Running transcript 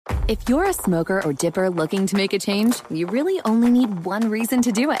If you're a smoker or dipper looking to make a change, you really only need one reason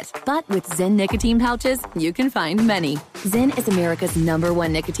to do it. But with Zyn nicotine pouches, you can find many. Zyn is America's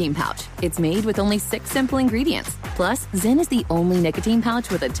 #1 nicotine pouch. It's made with only 6 simple ingredients. Plus, Zyn is the only nicotine pouch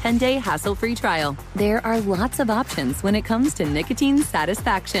with a 10-day hassle-free trial. There are lots of options when it comes to nicotine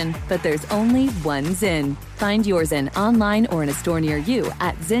satisfaction, but there's only one Zyn. Find your Zyn online or in a store near you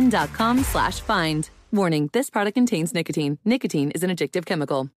at zyn.com/find. Warning, this product contains nicotine. Nicotine is an addictive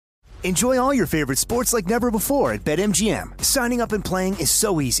chemical. Enjoy all your favorite sports like never before at BetMGM. Signing up and playing is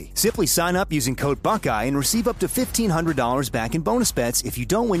so easy. Simply sign up using code Buckeye and receive up to $1,500 back in bonus bets if you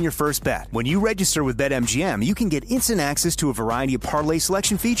don't win your first bet. When you register with BetMGM, you can get instant access to a variety of parlay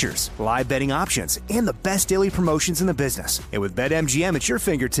selection features, live betting options, and the best daily promotions in the business. And with BetMGM at your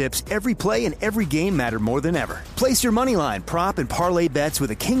fingertips, every play and every game matter more than ever. Place your moneyline, prop, and parlay bets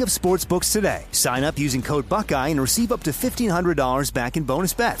with the king of sportsbooks today. Sign up using code Buckeye and receive up to $1,500 back in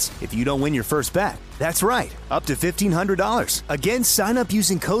bonus bets if you don't win your first bet. That's right, up to $1,500. Again, sign up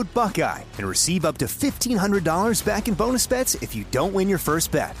using code Buckeye and receive up to $1,500 back in bonus bets if you don't win your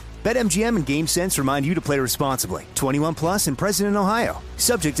first bet. BetMGM and GameSense remind you to play responsibly. 21 plus and present in Ohio.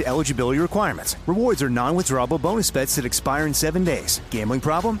 Subject to eligibility requirements. Rewards are non-withdrawable bonus bets that expire in 7 days. Gambling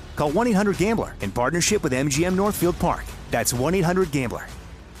problem? Call 1-800-GAMBLER in partnership with MGM Northfield Park. That's 1-800-GAMBLER.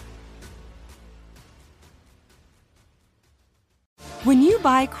 When you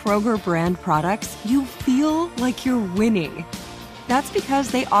buy Kroger brand products, you feel like you're winning. That's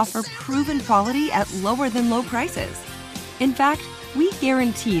because they offer proven quality at lower than low prices. In fact, we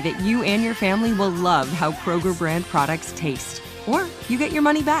guarantee that you and your family will love how Kroger brand products taste, or you get your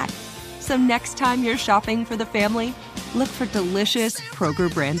money back. So next time you're shopping for the family, look for delicious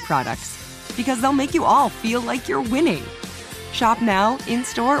Kroger brand products, because they'll make you all feel like you're winning. Shop now,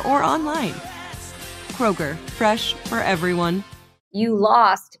 in-store, or online. Kroger, fresh for everyone. You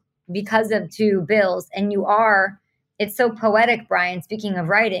lost because of 2 bills, and it's so poetic, Brian, speaking of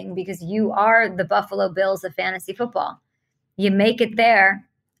writing, because you are the Buffalo Bills of fantasy football. You make it there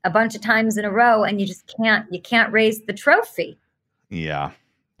a bunch of times in a row, and you can't raise the trophy. Yeah.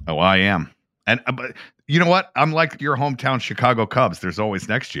 Oh, I am. And but you know what? I'm like your hometown Chicago Cubs. There's always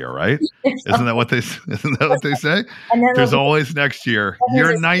next year, right? Isn't that what they say? There's always next year.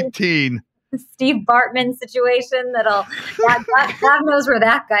 You're 19. Steve Bartman situation God knows where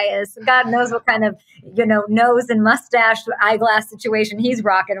that guy is. God knows what kind of, nose and mustache eyeglass situation he's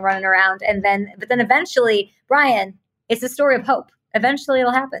rocking, running around. But then eventually, Brian, it's a story of hope. Eventually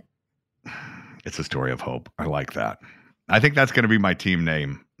it'll happen. It's a story of hope. I like that. I think that's going to be my team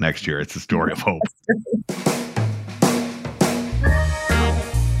name next year. It's a story of hope.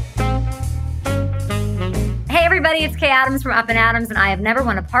 Hey everybody, it's Kay Adams from Up and Adams, and I have never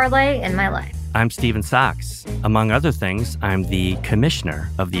won a parlay in my life. I'm Steven Saux. Among other things, I'm the commissioner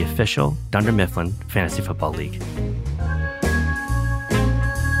of the official Dunder Mifflin Fantasy Football League.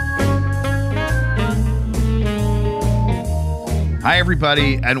 Hi,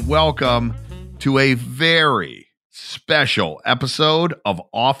 everybody, and welcome to a very special episode of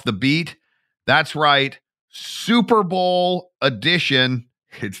Off the Beat. That's right, Super Bowl edition.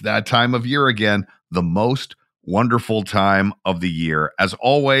 It's that time of year again, the most wonderful time of the year. As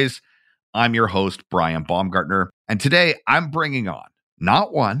always, I'm your host, Brian Baumgartner, and today I'm bringing on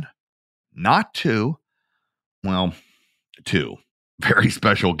not one, not two, well, 2 very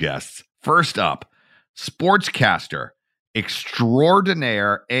special guests. First up, sportscaster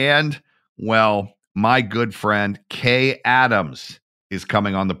extraordinaire and, well, my good friend Kay Adams is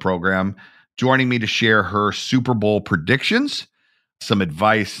coming on the program, joining me to share her Super Bowl predictions, some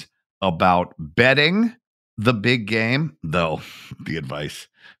advice about betting the big game, though the advice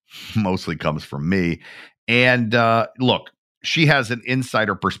mostly comes from me. And look, she has an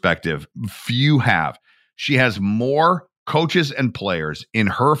insider perspective. Few have. She has more coaches and players in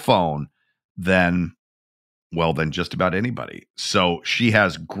her phone than just about anybody. So she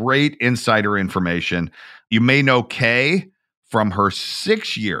has great insider information. You may know Kay from her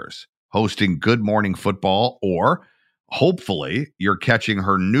 6 years hosting Good Morning Football, or hopefully you're catching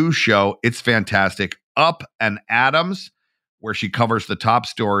her new show. It's fantastic, Up and Adams, where she covers the top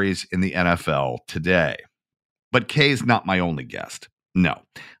stories in the NFL today. But Kay's not my only guest. No,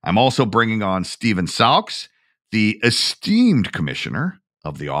 I'm also bringing on Steven Saux, the esteemed commissioner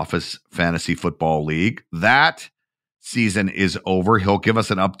of the Office Fantasy Football League. That season is over. He'll give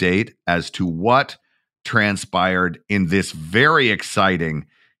us an update as to what transpired in this very exciting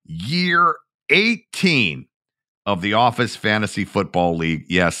year 18 of the Office Fantasy Football League.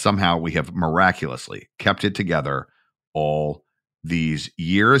 Yes, somehow we have miraculously kept it together all these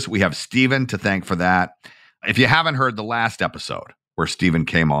years. We have Steven to thank for that. If you haven't heard the last episode where Steven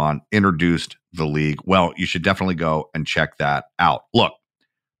came on, introduced the league. Well, you should definitely go and check that out. Look,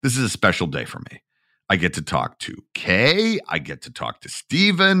 this is a special day for me. I get to talk to Kay. I get to talk to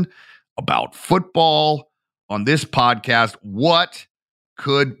Steven about football on this podcast. What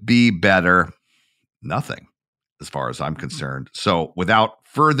could be better? Nothing, as far as I'm concerned. So without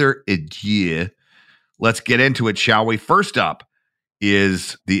further ado, let's get into it, shall we? First up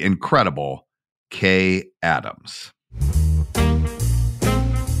is the incredible Kay Adams.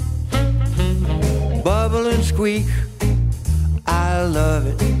 Bubble and squeak, I love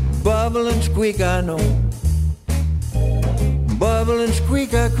it. Bubble and squeak, I know. Bubble and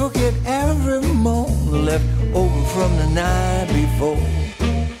squeak, I cook it every morning. Left over from the night before.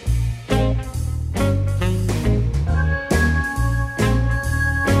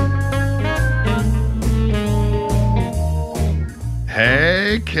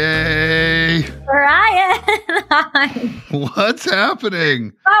 Hey, Kay. Brian, hi. What's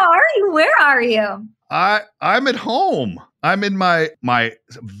happening? How are you? Where are you? I'm at home. I'm in my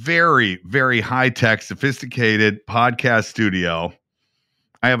very, very high-tech, sophisticated podcast studio.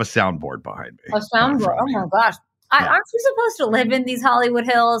 I have a soundboard behind me. A soundboard. Oh my gosh. Yeah. Aren't you supposed to live in these Hollywood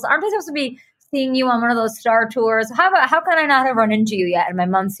Hills? Aren't I supposed to be seeing you on one of those star tours? How can I not have run into you yet in my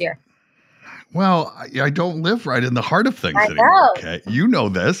months here? Well, I don't live right in the heart of things I anymore. know. Okay, you know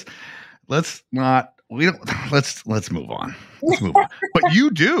this. Let's move on. Let's move on. But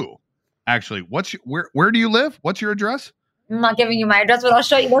you do actually. Where do you live? What's your address? I'm not giving you my address, but I'll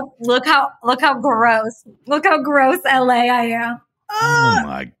show you. Look how gross. Look how gross LA I am. Oh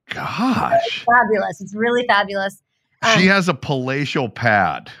my gosh. It's fabulous. It's really fabulous. She has a palatial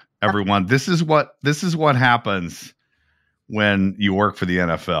pad, everyone. This is what happens when you work for the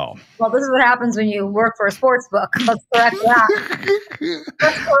NFL. Well, this is what happens when you work for a sports book. Let's correct that.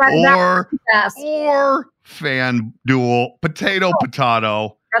 Let's correct that fast. Or FanDuel, potato.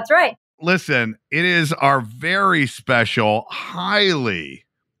 That's right. Listen, it is our very special, highly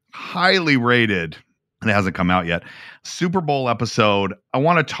rated, and it hasn't come out yet, Super Bowl episode. I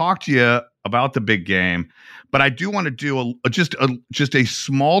want to talk to you about the big game, but I do want to do just a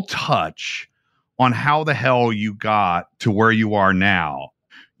small touch on how the hell you got to where you are now.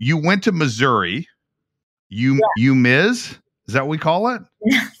 You went to Missouri. UMiz? Is that what we call it?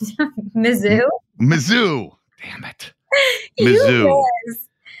 Mizzou. Damn it. Mizzou.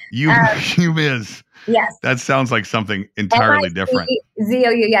 UMiz. Yes. That sounds like something entirely different.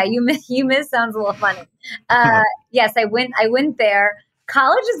 ZOU. Yeah, UMiz sounds a little funny. Yes, I went there.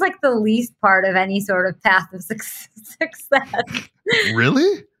 College is like the least part of any sort of path of success.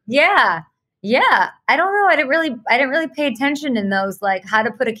 Really? Yeah. I don't know. I didn't really pay attention in those, like how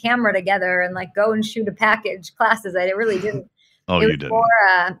to put a camera together and like go and shoot a package classes. I really didn't. Oh, you didn't?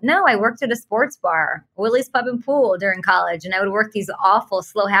 No, I worked at a sports bar, Willie's Pub and Pool, during college, and I would work these awful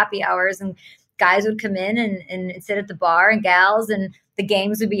slow happy hours, and guys would come in and sit at the bar, and gals, and the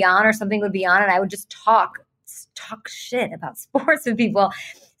games would be on or something would be on, and I would just talk shit about sports with people.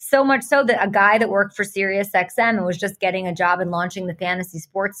 So much so that a guy that worked for SiriusXM and was just getting a job and launching the fantasy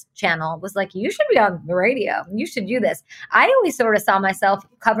sports channel was like, you should be on the radio. You should do this. I always sort of saw myself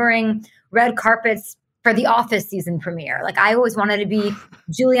covering red carpets for the Office season premiere. Like I always wanted to be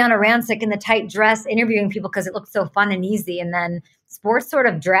Juliana Rancic in the tight dress interviewing people because it looked so fun and easy. And then sports sort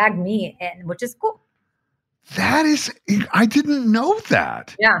of dragged me in, which is cool. I didn't know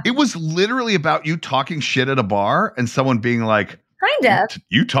that. Yeah. It was literally about you talking shit at a bar and someone being like, kind of.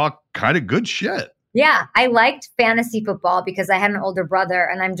 You talk kind of good shit. Yeah. I liked fantasy football because I had an older brother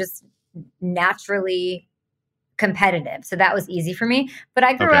and I'm just naturally competitive. So that was easy for me. But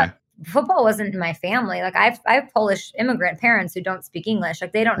I grew up, football wasn't in my family. Like I have Polish immigrant parents who don't speak English.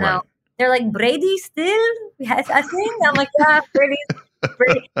 Like they don't know. They're like, Brady still has a thing? I'm like, yeah, Brady.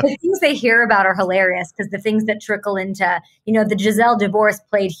 The things they hear about are hilarious because the things that trickle into, the Giselle divorce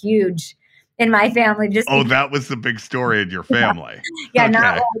played huge in my family. That was the big story in your family. Yeah,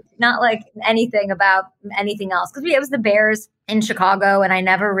 okay. not like anything about anything else. Because it was the Bears in Chicago, and I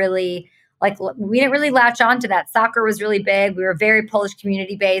never really we didn't really latch on to that. Soccer was really big. We were very Polish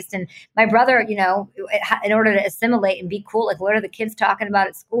community based, and my brother, in order to assimilate and be cool, like what are the kids talking about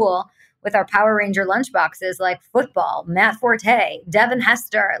at school? With our Power Ranger lunchboxes, like football, Matt Forte, Devin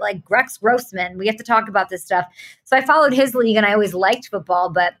Hester, like Grex Grossman. We have to talk about this stuff. So I followed his league and I always liked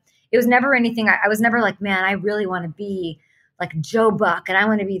football, but it was never anything. I was never like, man, I really want to be like Joe Buck and I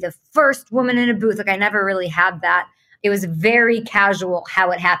want to be the first woman in a booth. Like I never really had that. It was very casual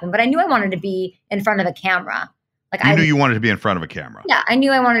how it happened, but I knew I wanted to be in front of a camera. Like I knew you wanted to be in front of a camera. Yeah, I knew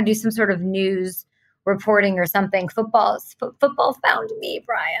I wanted to do some sort of news reporting or something. Football found me,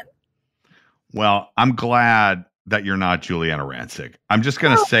 Brian. Well, I'm glad that you're not Juliana Rancic. I'm just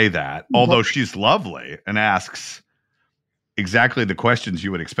going to say that, although she's lovely and asks exactly the questions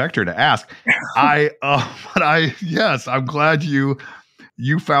you would expect her to ask. Yes, I'm glad you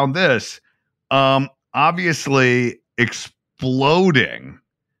found this. Obviously exploding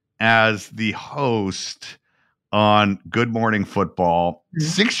as the host on Good Morning Football.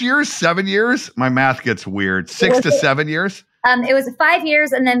 6 years, 7 years? My math gets weird. 6 to 7 years? It was 5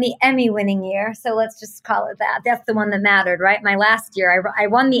 years and then the Emmy winning year. So let's just call it that. That's the one that mattered, right? My last year, I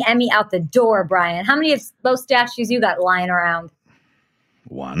won the Emmy out the door, Brian. How many of those statues you got lying around?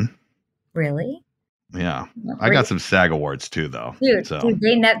 1. Really? Yeah. I got some SAG awards too, though. Dude,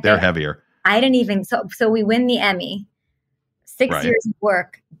 they're heavier. I didn't even, so we win the Emmy. 6 years of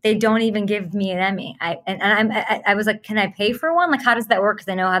work. They don't even give me an Emmy. I was like, can I pay for one? Like, how does that work?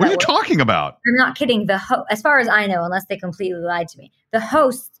 Because I know how that works. What are you talking about? I'm not kidding. As far as I know, unless they completely lied to me, the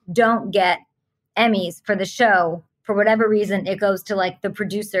hosts don't get Emmys for the show. For whatever reason, it goes to like the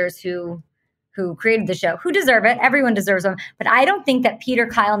producers who created the show, who deserve it. Everyone deserves them. But I don't think that Peter,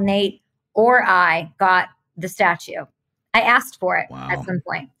 Kyle, Nate, or I got the statue. I asked for it at some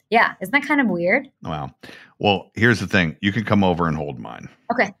point. Yeah. Isn't that kind of weird? Wow. Well, here's the thing. You can come over and hold mine.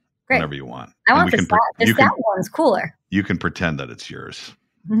 Okay. Great. Whenever you want. I want the sad one's cooler. You can pretend that it's yours.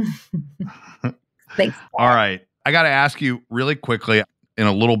 Thanks. All right. I got to ask you really quickly. In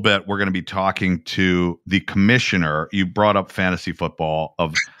a little bit, we're going to be talking to the commissioner. You brought up fantasy football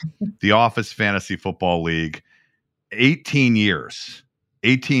of the Office Fantasy Football League. 18 years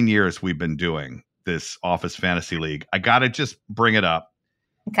we've been doing this Office Fantasy League. I got to just bring it up.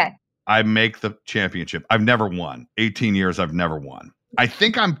 Okay. I make the championship. I've never won. 18 years, I've never won. I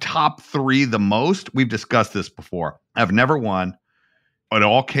think I'm top 3 the most. We've discussed this before. I've never won. It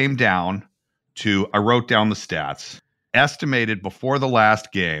all came down to, I wrote down the stats. Estimated before the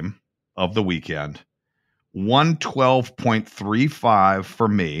last game of the weekend, 112.35 for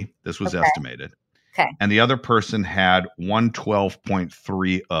me. This was estimated. Okay. And the other person had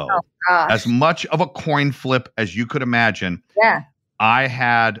 112.30. Oh, gosh. As much of a coin flip as you could imagine. Yeah. I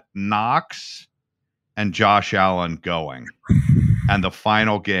had Knox and Josh Allen going. And the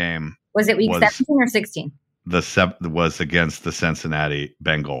final game was it week 17 or 16? Was against the Cincinnati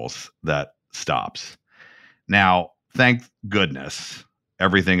Bengals that stops. Now, thank goodness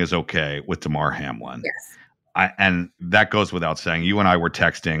everything is okay with Damar Hamlin. Yes. And that goes without saying. You and I were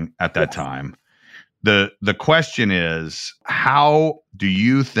texting at that time. The question is, how do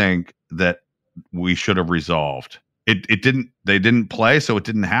you think that we should have resolved? They didn't play, so it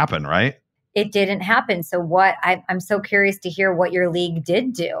didn't happen, right? It didn't happen. So I'm so curious to hear what your league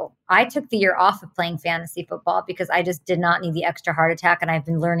did do. I took the year off of playing fantasy football because I just did not need the extra heart attack, and I've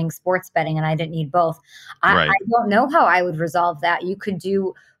been learning sports betting and I didn't need both. I don't know how I would resolve that. You could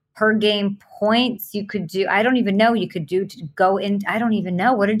do per game points. You could do, I don't even know, you could do to go in. I don't even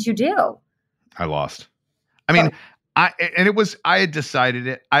know. What did you do? I lost. I mean, I had decided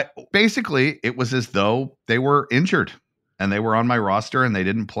it. Basically it was as though they were injured and they were on my roster and they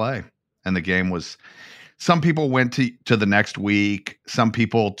didn't play. And the game was, some people went to the next week. Some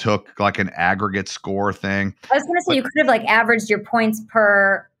people took like an aggregate score thing. I was going to say, you could have like averaged your points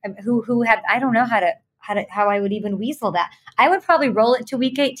per who had, I don't know how I would even weasel that. I would probably roll it to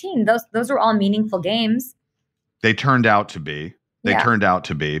week 18. Those were all meaningful games. They turned out to be.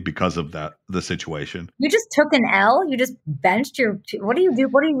 Because of the situation. You just took an L. You just benched your. What do you do?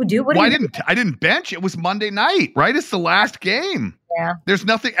 I didn't bench. It was Monday night, right? It's the last game. Yeah. There's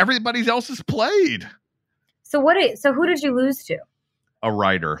nothing. Everybody else has played. So who did you lose to? A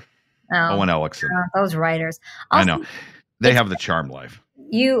writer. Owen Ellickson. Those writers. Also, I know. They have the charm life.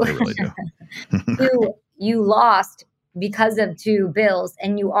 They really do. you lost because of 2 Bills,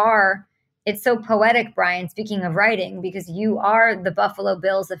 and you are. It's so poetic, Brian, speaking of writing, because you are the Buffalo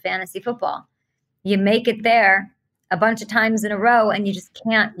Bills of fantasy football. You make it there a bunch of times in a row, and you just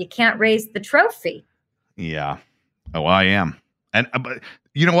can't raise the trophy. Yeah. Oh, I am. And but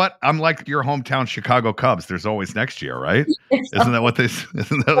you know what? I'm like your hometown Chicago Cubs. There's always next year, right? Isn't that what they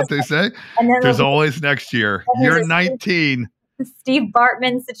say? And there's always next year. You're 19. Steve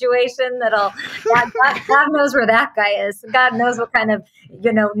Bartman situation God knows where that guy is. God knows what kind of,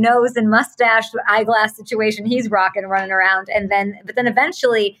 nose and mustache eyeglass situation he's rocking, running around. But then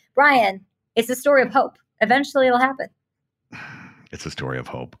eventually, Brian, it's a story of hope. Eventually it'll happen. It's a story of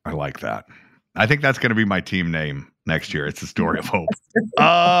hope. I like that. I think that's going to be my team name next year. It's a story of hope.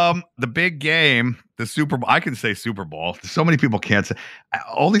 The big game, the Super Bowl. I can say Super Bowl. So many people can't say.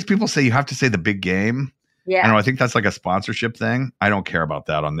 All these people say you have to say the big game. Yeah. I don't know. I think that's like a sponsorship thing. I don't care about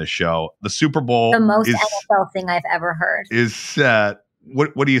that on this show. The Super Bowl, the most NFL thing I've ever heard, is set.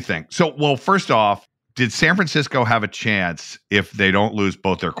 What do you think? So, well, first off, Did San Francisco have a chance if they don't lose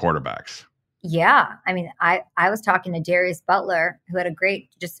both their quarterbacks? Yeah. I mean, I was talking to Darius Butler, who had a great,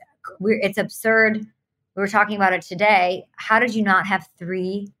 it's absurd. We were talking about it today. How did you not have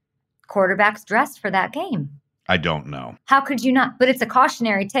 3 quarterbacks dressed for that game? I don't know. How could you not? But it's a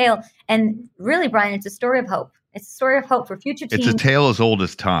cautionary tale. And really, Brian, it's a story of hope. It's a story of hope for future teams. It's a tale as old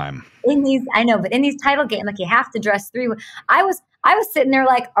as time. I know, but in these title games, like you have to dress 3. I was sitting there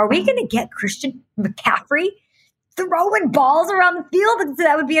like, are we going to get Christian McCaffrey throwing balls around the field?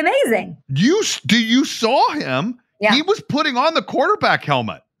 That would be amazing. You saw him? Yeah. He was putting on the quarterback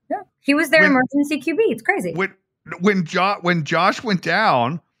helmet. Yeah. He was their emergency QB. It's crazy. When Josh went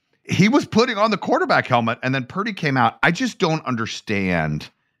down, he was putting on the quarterback helmet, and then Purdy came out. I just don't understand.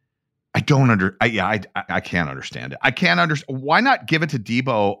 I can't understand it. I can't understand. Why not give it to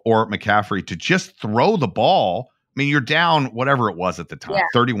Debo or McCaffrey to just throw the ball? I mean, you're down whatever it was at the time,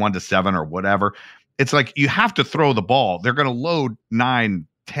 31-7 or whatever. It's like you have to throw the ball. They're going to load 9,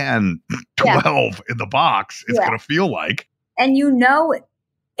 10, 12 in the box. It's going to feel like. And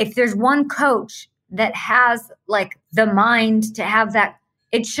if there's one coach that has like the mind to have that,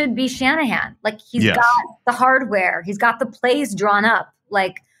 it should be Shanahan. Like he's got the hardware. He's got the plays drawn up.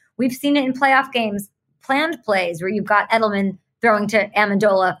 Like we've seen it in playoff games, planned plays where you've got Edelman throwing to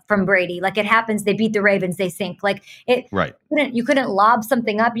Amendola from Brady. Like it happens. They beat the Ravens. They sink. Like it. Right. You couldn't lob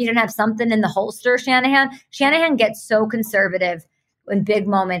something up. You didn't have something in the holster, Shanahan. Shanahan gets so conservative in big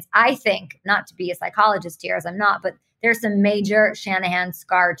moments. I think, not to be a psychologist here, as I'm not, but there's some major Shanahan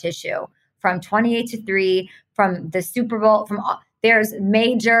scar tissue from 28-3, from the Super Bowl, there's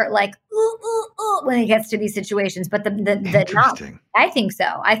major like when it gets to these situations, but the not. I think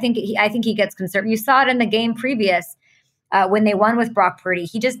so. I think he gets conservative. You saw it in the game previous when they won with Brock Purdy.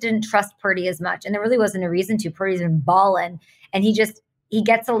 He just didn't trust Purdy as much, and there really wasn't a reason to. Purdy's been balling, and he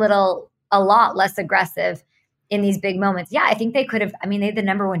gets a lot less aggressive in these big moments. Yeah, I think they could have. I mean, they had the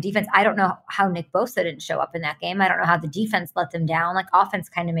number 1 defense. I don't know how Nick Bosa didn't show up in that game. I don't know how the defense let them down. Like offense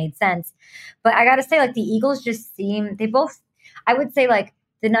kind of made sense, but I got to say, like the Eagles just I would say like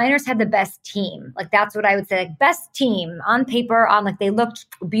the Niners had the best team. Like that's what I would say, like best team on paper, they looked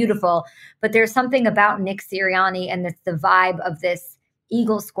beautiful, but there's something about Nick Sirianni and the vibe of this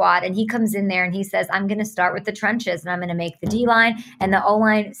Eagles squad. And he comes in there and he says, I'm going to start with the trenches and I'm going to make the D-line and the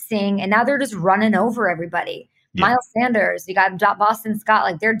O-line sing. And now they're just running over everybody. Yeah. Miles Sanders, you got Boston Scott,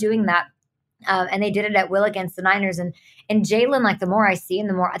 like they're doing that. And they did it at will against the Niners. And Jalen, like the more I see and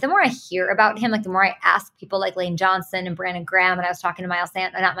the more I hear about him, like the more I ask people like Lane Johnson and Brandon Graham. And I was talking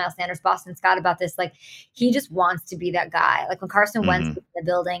to Boston Scott about this. Like he just wants to be that guy. Like when Carson Wentz was in the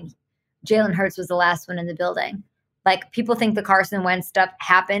building, Jalen Hurts was the last one in the building. Like people think the Carson Wentz stuff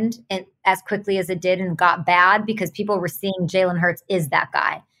happened as quickly as it did and got bad because people were seeing Jalen Hurts is that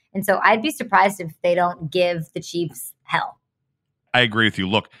guy. And so I'd be surprised if they don't give the Chiefs hell. I agree with you.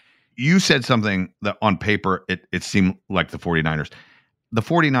 Look, you said something that on paper, it seemed like the 49ers. The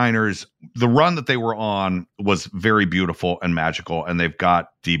 49ers, the run that they were on was very beautiful and magical, and they've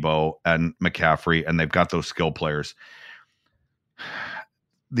got Debo and McCaffrey, and they've got those skill players.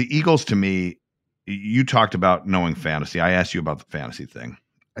 The Eagles, to me, you talked about knowing fantasy. I asked you about the fantasy thing.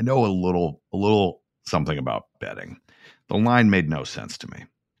 I know a little something about betting. The line made no sense to me.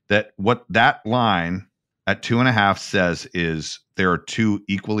 What that line at 2.5 says is there are 2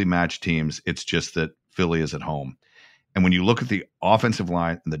 equally matched teams. It's just that Philly is at home. And when you look at the offensive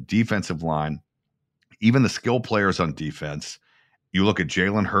line and the defensive line, even the skill players on defense, you look at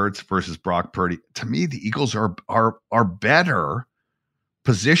Jalen Hurts versus Brock Purdy. To me, the Eagles are better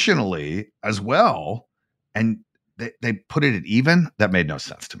positionally as well. And they put it at even. That made no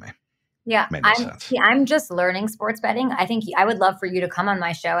sense to me. Yeah, I'm just learning sports betting. I think I would love for you to come on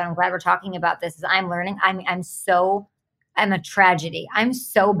my show, and I'm glad we're talking about this. I'm learning. I'm a tragedy. I'm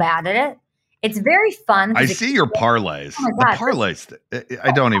so bad at it. It's very fun. I see your parlays. Oh my God, the parlays,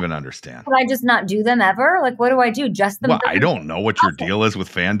 I don't even understand. Would I just not do them ever? Like, what do I do? Just them? Well, I don't know what your deal is with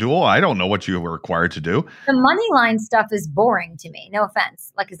FanDuel. I don't know what you were required to do. The money line stuff is boring to me. No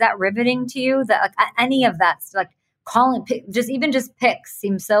offense. Like, is that riveting to you? That like any of that, like calling just picks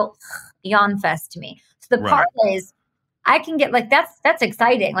seems so yawn fest to me. So the parlays, I can get like that's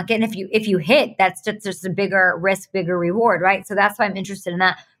exciting. Like, and if you hit, that's just a bigger risk, bigger reward, right? So that's why I'm interested in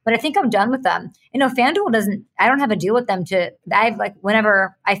that. But I think I'm done with them. FanDuel I don't have a deal with them I have like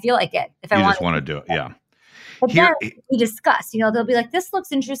whenever I feel like it. If I just want to do it, yeah. But then we discuss, they'll be like, this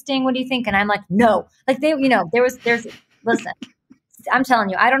looks interesting. What do you think? And I'm like, no. Like listen, I'm telling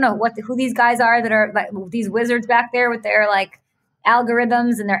you, I don't know who these guys are that are like these wizards back there with their like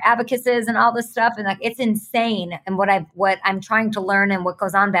algorithms and their abacuses and all this stuff. And like, it's insane. And what I'm trying to learn and what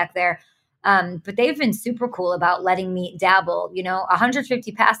goes on back there. But they've been super cool about letting me dabble.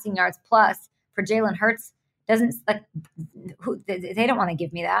 150 passing yards plus for Jalen Hurts doesn't they don't want to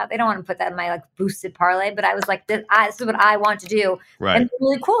give me that. They don't want to put that in my boosted parlay. But I was like, this is what I want to do. Right. And they're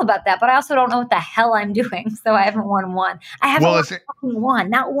really cool about that. But I also don't know what the hell I'm doing. So I haven't won one. I haven't won,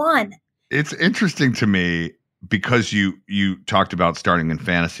 not one. It's interesting to me because you talked about starting in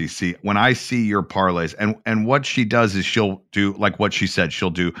fantasy. See, when I see your parlays and what she does is she'll do like what she said, she'll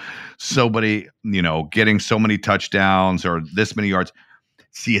do somebody, getting so many touchdowns or this many yards.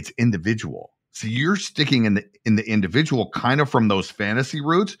 See, it's individual. So you're sticking in the individual kind of from those fantasy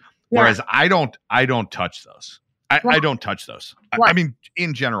routes, whereas I don't touch those. I don't touch those. I mean,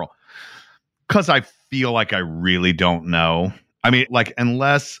 in general, because I feel like I really don't know. I mean,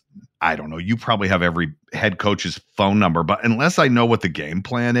 unless, I don't know, you probably have every head coach's phone number, but unless I know what the game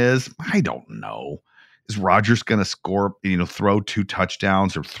plan is, I don't know. Is Rodgers going to score, throw 2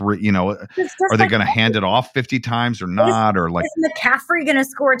 touchdowns or 3, are they going to hand it off 50 times or not? Or is McCaffrey going to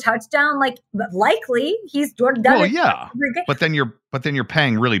score a touchdown? Likely he's done it. Yeah. But then you're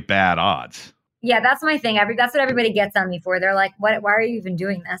paying really bad odds. Yeah, that's my thing. That's what everybody gets on me for. They're like, why are you even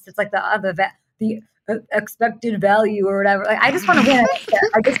doing this? It's like the expected value or whatever. I just want to win.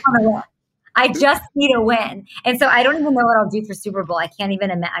 I just need a win. And so I don't even know what I'll do for Super Bowl. I can't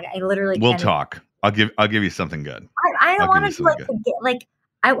even imagine. I literally can't. We'll talk. I'll give you something good. I don't want to do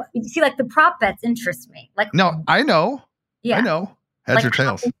the prop bets interest me. No, I know. Yeah. I know. Heads or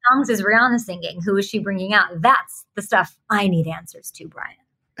tails. How many songs is Rihanna singing? Who is she bringing out? That's the stuff I need answers to, Brian.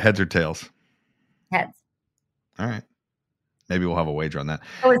 Heads or tails? Heads. All right. Maybe we'll have a wager on that.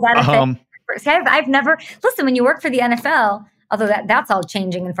 Oh, is that a thing? See, I've never listen. When you work for the NFL, although that's all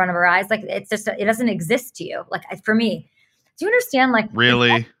changing in front of our eyes, it's just it doesn't exist to you. For me, do you understand?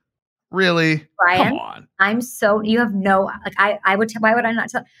 Really, Brian? Come on. You have no. I would. Why would I not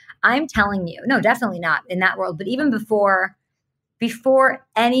tell? I'm telling you, no, definitely not in that world. But even before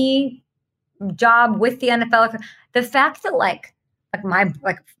any job with the NFL, the fact that my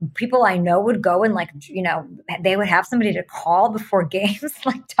people I know would go and they would have somebody to call before games,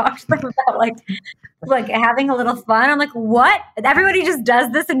 talk to them about having a little fun. I'm like, what? Everybody just does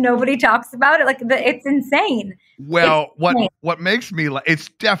this and nobody talks about it. It's insane. Well, what makes me it's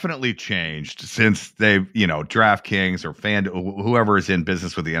definitely changed since they've DraftKings or FanDuel, whoever is in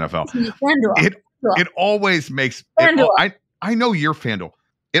business with the NFL. It always makes I know you're FanDuel.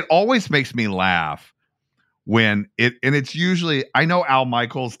 It always makes me laugh. It's usually, I know Al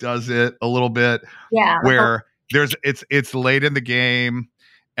Michaels does it a little bit, where it's late in the game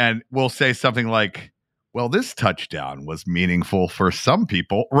and we'll say something like, well, this touchdown was meaningful for some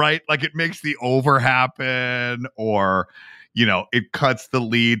people, right? It makes the over happen, or, it cuts the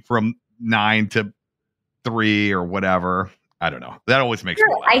lead from 9-3 or whatever. I don't know. That always makes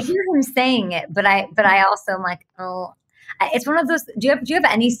me laugh. I hear him saying it, but I also am like, oh, it's one of those. Do you have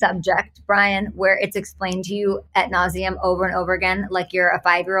any subject, Brian, where it's explained to you ad nauseum over and over again, like you're a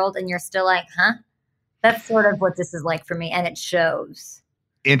 5-year-old and you're still like, huh? That's sort of what this is like for me, and it shows.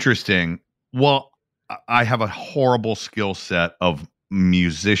 Interesting. Well, I have a horrible skill set of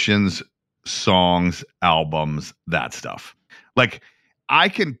musicians, songs, albums, that stuff. I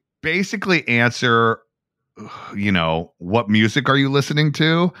can basically answer, what music are you listening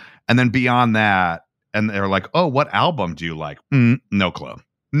to, and then beyond that. And they're like, oh, what album do you like? No clue.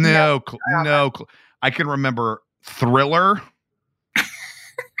 No clue. I can remember Thriller.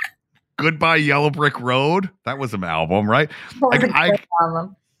 Goodbye Yellow Brick Road. That was an album, right?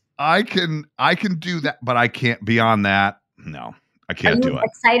 I can do that, but I can't beyond that. No, I can't do it.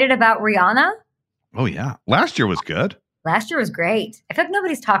 Excited about Rihanna? Oh yeah. Last year was good. Last year was great. I feel like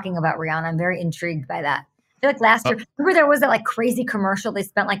nobody's talking about Rihanna. I'm very intrigued by that. I feel like last year, remember there was that crazy commercial they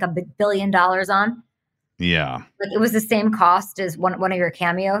spent $1 billion on? Yeah. It was the same cost as one of your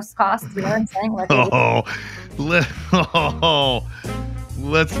cameos costs. You know what I'm saying?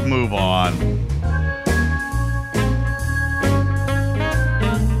 Let's move on.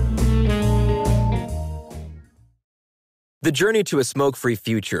 The journey to a smoke-free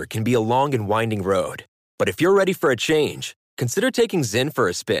future can be a long and winding road. But if you're ready for a change, consider taking Zyn for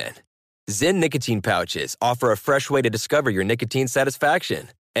a spin. Zyn nicotine pouches offer a fresh way to discover your nicotine satisfaction.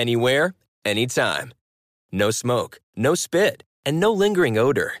 Anywhere, anytime. No smoke, no spit, and no lingering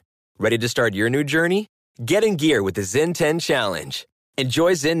odor. Ready to start your new journey? Get in gear with the Zyn 10 Challenge.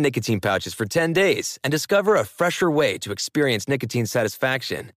 Enjoy Zyn nicotine pouches for 10 days and discover a fresher way to experience nicotine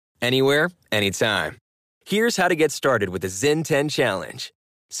satisfaction. Anywhere, anytime. Here's how to get started with the Zyn 10 Challenge.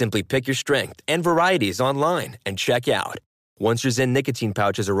 Simply pick your strength and varieties online and check out. Once your Zyn nicotine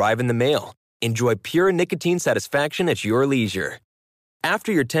pouches arrive in the mail, enjoy pure nicotine satisfaction at your leisure.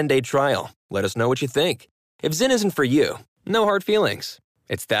 After your 10-day trial, let us know what you think. If Zyn isn't for you, no hard feelings.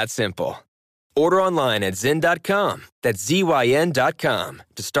 It's that simple. Order online at Zyn.com. That's ZYN.com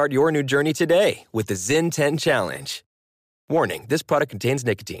to start your new journey today with the Zyn 10 Challenge. Warning, this product contains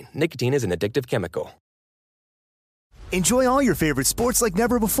nicotine. Nicotine is an addictive chemical. Enjoy all your favorite sports like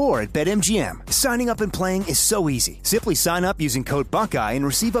never before at BetMGM. Signing up and playing is so easy. Simply sign up using code Buckeye and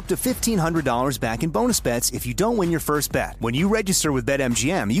receive up to $1,500 back in bonus bets if you don't win your first bet. When you register with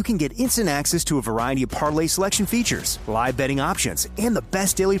BetMGM, you can get instant access to a variety of parlay selection features, live betting options, and the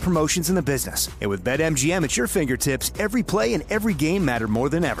best daily promotions in the business. And with BetMGM at your fingertips, every play and every game matter more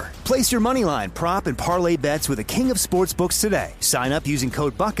than ever. Place your moneyline, prop, and parlay bets with the king of sportsbooks today. Sign up using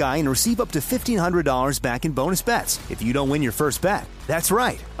code Buckeye and receive up to $1,500 back in bonus bets if you don't win your first bet. That's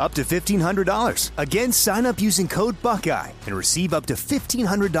right, up to $1,500. Again, sign up using code Buckeye and receive up to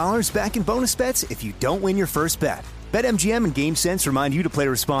 $1,500 back in bonus bets if you don't win your first bet. BetMGM and GameSense remind you to play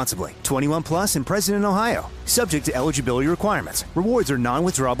responsibly. 21 plus and present in Ohio. Subject to eligibility requirements. Rewards are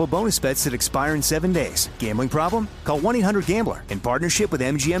non-withdrawable bonus bets that expire in 7 days. Gambling problem? Call 1-800-GAMBLER in partnership with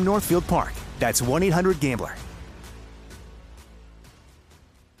MGM Northfield Park. That's 1-800-GAMBLER.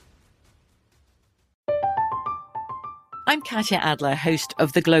 I'm Katya Adler, host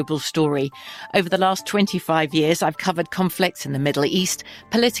of The Global Story. Over the last 25 years, I've covered conflicts in the Middle East,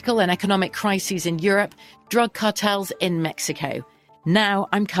 political and economic crises in Europe, drug cartels in Mexico. Now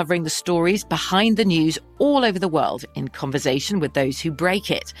I'm covering the stories behind the news all over the world in conversation with those who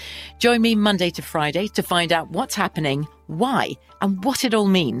break it. Join me Monday to Friday to find out what's happening, why, and what it all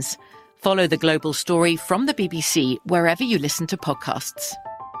means. Follow The Global Story from the BBC wherever you listen to podcasts.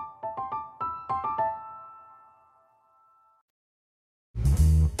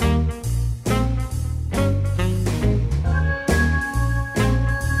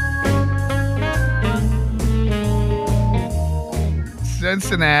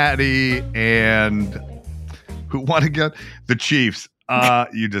 Cincinnati and who won again? The Chiefs.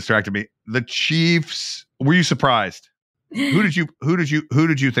 You distracted me. The Chiefs. Were you surprised? Who did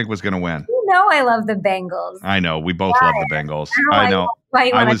you think was going to win? You know I love the Bengals. I know. We both love the Bengals. I know. Why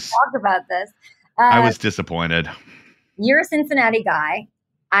you want to talk about this? I was disappointed. You're a Cincinnati guy.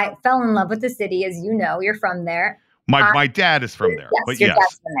 I fell in love with the city, as you know. You're from there. My dad is from there. Yes, but your yes.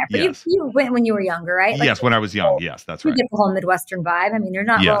 dad's from there. But yes. you went when you were younger, right? Like, yes, when I was young. Yes, that's right. You get the whole Midwestern vibe. I mean, they're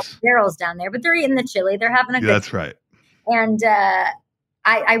not rolling barrels down there, but they're eating the chili. They're having a good That's time. right. And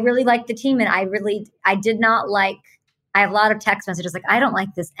I really liked the team, and I did not like. I have a lot of text messages like, I don't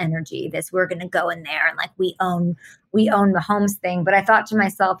like this energy. We're going to go in there and like we own Mahomes thing. But I thought to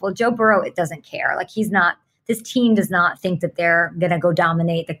myself, well, Joe Burrow, it doesn't care. Like this team does not think that they're going to go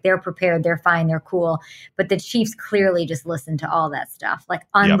dominate. Like they're prepared, they're fine, they're cool. But the Chiefs clearly just listen to all that stuff, like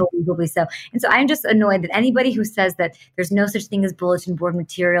unbelievably so. And so I'm just annoyed that anybody who says that there's no such thing as bulletin board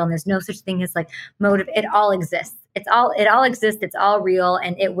material and there's no such thing as like motive, it all exists. It all exists. It's all real,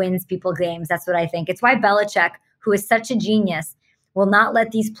 and it wins people games. That's what I think. It's why Belichick, who is such a genius, will not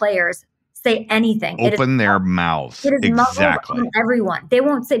let these players say anything. Open their mouths. It is exactly. on everyone. They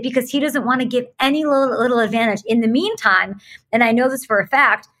won't say, because he doesn't want to give any little advantage. In the meantime, and I know this for a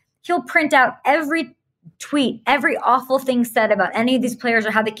fact, he'll print out every tweet, every awful thing said about any of these players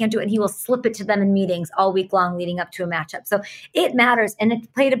or how they can't do it, and he will slip it to them in meetings all week long leading up to a matchup. So it matters, and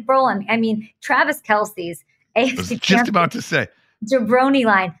it played a role. I mean, Travis Kelce's I was just about to say jabroni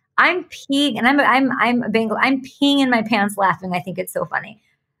line. I'm peeing, and I'm a Bengal. I'm peeing in my pants laughing. I think it's so funny.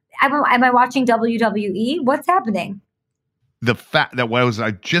 Am I watching WWE? What's happening? The fact that what I was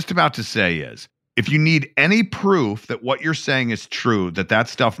just about to say is, if you need any proof that what you're saying is true, that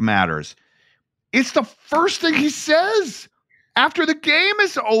stuff matters, it's the first thing he says. After the game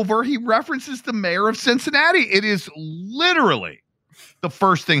is over, he references the mayor of Cincinnati. It is literally the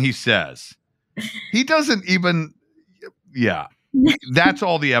first thing he says. He doesn't even, that's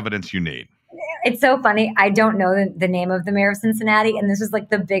all the evidence you need. It's so funny. I don't know the name of the mayor of Cincinnati, and this is like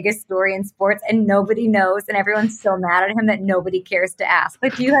the biggest story in sports, and nobody knows, and everyone's so mad at him that nobody cares to ask.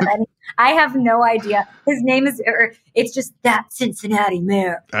 But do you have any? I have no idea. His name is, it's just that Cincinnati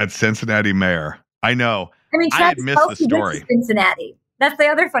mayor. That Cincinnati mayor. I know. I mean, I had missed the story. Went to Cincinnati. That's the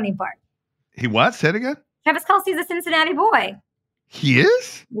other funny part. He what? Say it again? Travis Kelce's a Cincinnati boy. He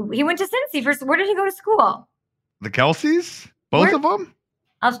is? He went to Cincy first. Where did he go to school? The Kelce's? Both of them?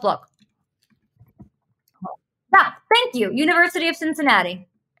 I'll just look. Yeah, thank you. University of Cincinnati.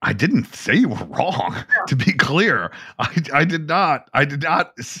 I didn't say you were wrong, to be clear. I did not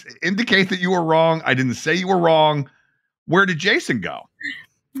indicate that you were wrong. I didn't say you were wrong. Where did Jason go?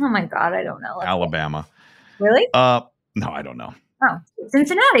 Oh my God, I don't know. Alabama. Really? No, I don't know. Oh,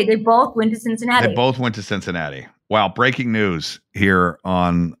 Cincinnati. They both went to Cincinnati. They both went to Cincinnati. Wow, breaking news here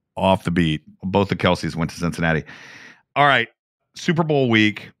on Off the Beat. Both the Kelseys went to Cincinnati. All right, Super Bowl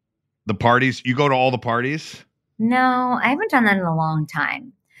week, the parties. You go to all the parties? No, I haven't done that in a long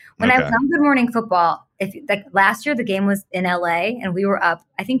time. When I was on Good Morning Football, last year the game was in LA and we were up.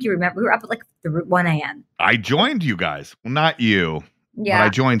 I think you remember we were up at like 1 a.m. I joined you guys. Well, not you, but I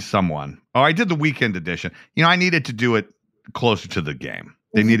joined someone. Oh, I did the weekend edition. I needed to do it closer to the game.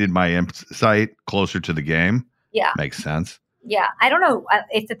 They needed my insight closer to the game. Yeah, makes sense. Yeah, I don't know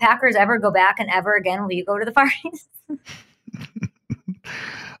if the Packers ever go back and ever again. Will you go to the parties?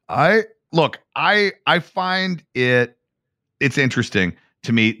 I find it's interesting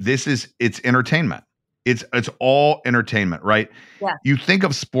to me. It's entertainment. It's all entertainment, right? Yeah. You think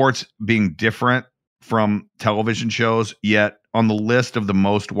of sports being different from television shows, yet on the list of the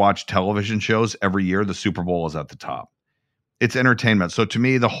most watched television shows every year, the Super Bowl is at the top. It's entertainment. So to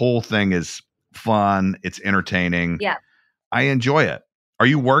me, the whole thing is fun. It's entertaining. Yeah. I enjoy it. Are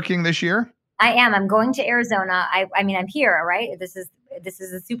you working this year? I am. I'm going to Arizona. I mean, I'm here, right? This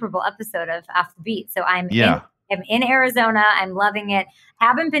is a Super Bowl episode of Off the Beat. So I'm in Arizona. I'm loving it.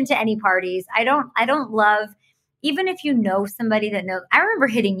 Haven't been to any parties. I don't love, even if you know somebody that knows. I remember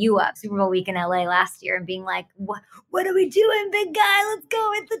hitting you up Super Bowl week in LA last year and being like, what are we doing, big guy? Let's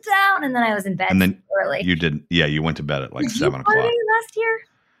go into town. And then I was in bed and then early. You did. Yeah, you went to bed at like 7 o'clock. Last year?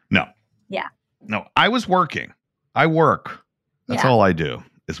 No. Yeah. No, I was working. I work. That's all I do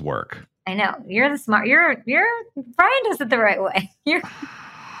is work. I know. You're the smart. You're Brian does it the right way. I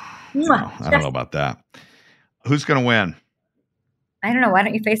don't know about that. Who's going to win? I don't know. Why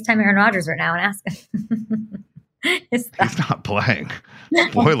don't you FaceTime Aaron Rodgers right now and ask him? He's not playing.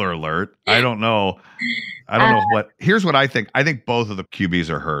 Spoiler alert. I don't know. Here's what I think. I think both of the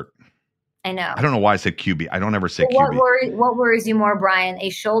QBs are hurt. I know. I don't know why I said QB. I don't ever say QB. What worries you more, Brian? A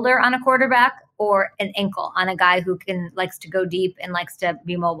shoulder on a quarterback or an ankle on a guy who likes to go deep and likes to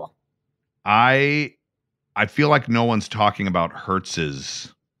be mobile? I feel like no one's talking about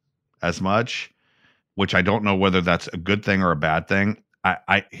Hurts's as much, which I don't know whether that's a good thing or a bad thing.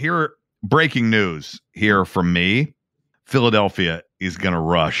 I hear breaking news here from me. Philadelphia is going to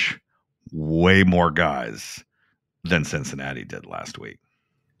rush way more guys than Cincinnati did last week.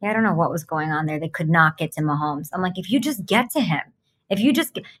 Yeah, I don't know what was going on there. They could not get to Mahomes. I'm like, if you just get to him,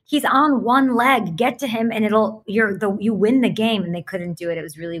 he's on one leg, get to him and you win the game, and they couldn't do it. It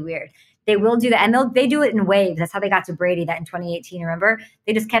was really weird. They will do that. And they do it in waves. That's how they got to Brady that in 2018. Remember?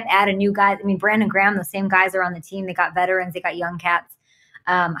 They just kept adding new guys. I mean, Brandon Graham, the same guys are on the team. They got veterans. They got young cats.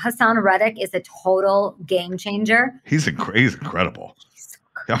 Hassan Reddick is a total game changer. He's incredible.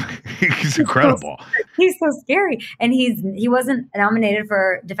 He's incredible. He's so scary. And he wasn't nominated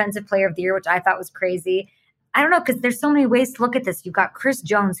for Defensive Player of the Year, which I thought was crazy. I don't know, because there's so many ways to look at this. You've got Chris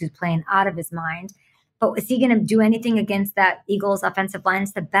Jones, who's playing out of his mind. But is he going to do anything against that Eagles offensive line?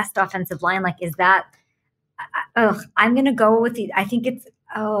 It's the best offensive line. Like, is that I'm going to go with I think it's,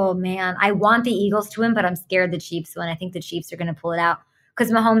 oh man, I want the Eagles to win, but I'm scared the Chiefs win. I think the Chiefs are going to pull it out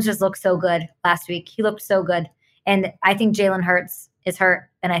because Mahomes just looked so good last week. He looked so good. And I think Jalen Hurts is hurt.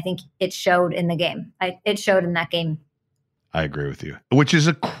 And I think it showed in the game. It showed in that game. I agree with you, which is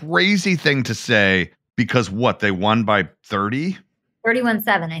a crazy thing to say because they won by 30?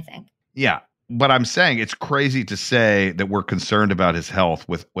 31-7, I think. Yeah. But I'm saying it's crazy to say that we're concerned about his health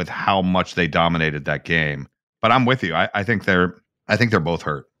with how much they dominated that game. But I'm with you. I think they're both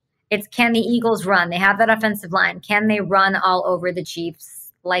hurt. It's, can the Eagles run? They have that offensive line. Can they run all over the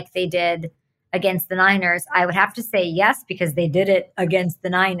Chiefs like they did against the Niners? I would have to say yes, because they did it against the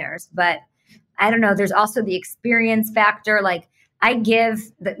Niners. But I don't know. There's also the experience factor. Like, I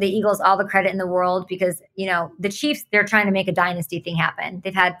give the Eagles all the credit in the world because, the Chiefs, they're trying to make a dynasty thing happen.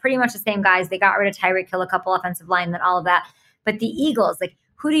 They've had pretty much the same guys. They got rid of Tyreek Hill, a couple offensive linemen, all of that. But the Eagles, like,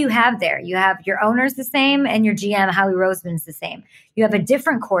 who do you have there? You have your owner's the same and your GM, Howie Roseman's the same. You have a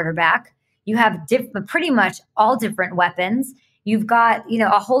different quarterback. You have pretty much all different weapons. You've got,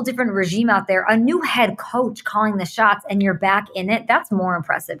 a whole different regime out there, a new head coach calling the shots, and you're back in it. That's more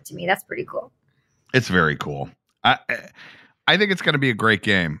impressive to me. That's pretty cool. It's very cool. I think it's going to be a great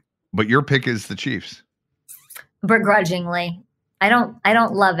game, but your pick is the Chiefs. Begrudgingly. I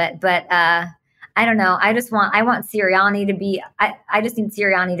don't love it, but I don't know. I want Sirianni to be, I just need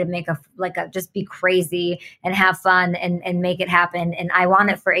Sirianni to make just be crazy and have fun and make it happen. And I want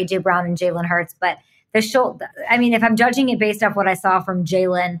it for AJ Brown and Jalen Hurts, but if I'm judging it based off what I saw from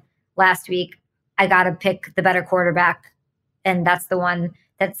Jalen last week, I got to pick the better quarterback. And that's the one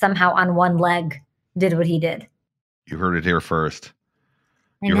that somehow on one leg did what he did. You heard it here first.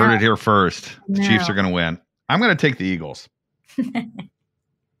 Heard it here first. The Chiefs are going to win. I'm going to take the Eagles.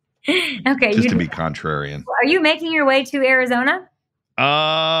 Okay. Just to be contrarian. Are you making your way to Arizona?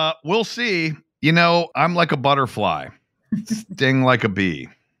 We'll see. You know, I'm like a butterfly, sting like a bee.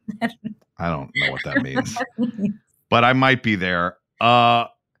 I don't know what that means, but I might be there.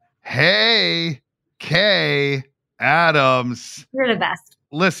 Hey, Kay Adams. You're the best.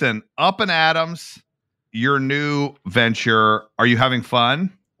 Listen, Up and Adams, your new venture. Are you having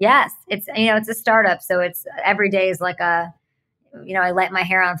fun? Yes. It's a startup. So it's every day is like I light my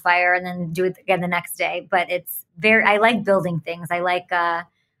hair on fire and then do it again the next day. But I like building things. I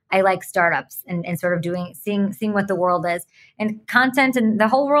like startups and sort of seeing what the world is, and content, and the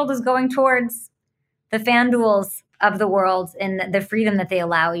whole world is going towards the FanDuels of the world and the freedom that they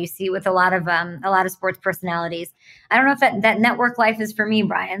allow. You see with a lot of sports personalities. I don't know if that network life is for me,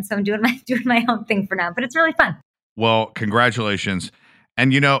 Brian. So I'm doing my own thing for now, but it's really fun. Well, congratulations.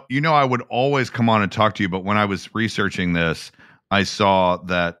 And I would always come on and talk to you, but when I was researching this, I saw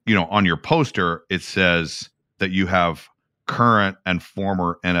that, on your poster, it says that you have current and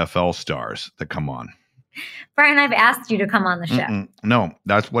former NFL stars that come on. Brian, I've asked you to come on the show. No,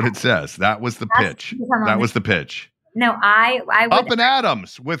 that's what it says. That was the pitch. That was the pitch. No, I would. Up and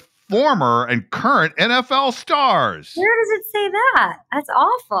Adams with former and current NFL stars. Where does it say that? That's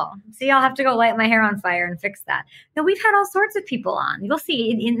awful. See, I'll have to go light my hair on fire and fix that. No, we've had all sorts of people on. You'll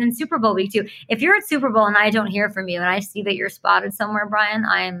see in Super Bowl week too. If you're at Super Bowl and I don't hear from you and I see that you're spotted somewhere,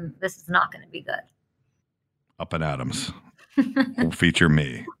 Brian, this is not going to be good. Up and Adams will feature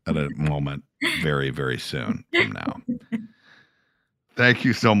me at a moment very, very soon from now. Thank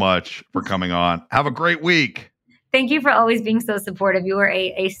you so much for coming on. Have a great week. Thank you for always being so supportive. You are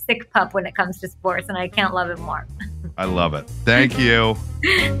a sick pup when it comes to sports, and I can't love it more. I love it. Thank you.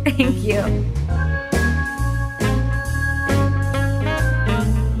 Thank you.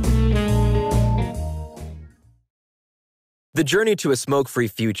 The journey to a smoke-free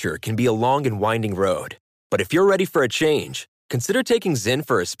future can be a long and winding road. But if you're ready for a change, consider taking Zyn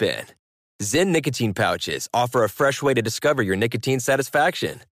for a spin. Zyn nicotine pouches offer a fresh way to discover your nicotine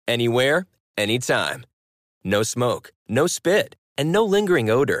satisfaction. Anywhere, anytime. No smoke, no spit, and no lingering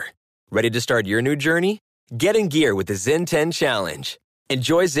odor. Ready to start your new journey? Get in gear with the Zyn 10 Challenge.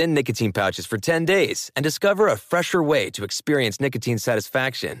 Enjoy Zyn nicotine pouches for 10 days and discover a fresher way to experience nicotine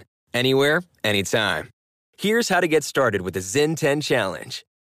satisfaction. Anywhere, anytime. Here's how to get started with the Zyn 10 Challenge.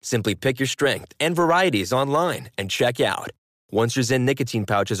 Simply pick your strength and varieties online and check out. Once your Zyn nicotine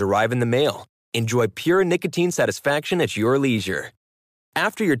pouches arrive in the mail, enjoy pure nicotine satisfaction at your leisure.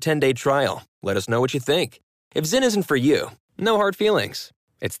 After your 10-day trial, let us know what you think. If Zyn isn't for you, no hard feelings.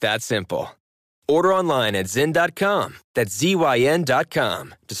 It's that simple. Order online at Zyn.com, that's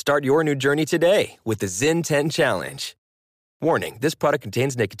ZYN.com, to start your new journey today with the Zyn 10 Challenge. Warning, this product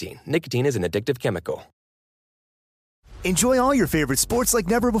contains nicotine. Nicotine is an addictive chemical. Enjoy all your favorite sports like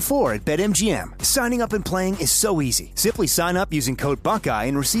never before at BetMGM. Signing up and playing is so easy. Simply sign up using code Buckeye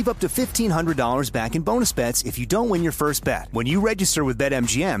and receive up to $1,500 back in bonus bets if you don't win your first bet. When you register with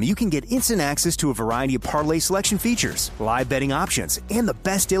BetMGM, you can get instant access to a variety of parlay selection features, live betting options, and the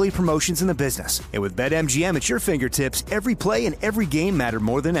best daily promotions in the business. And with BetMGM at your fingertips, every play and every game matter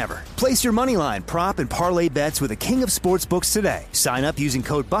more than ever. Place your moneyline, prop, and parlay bets with the king of sportsbooks today. Sign up using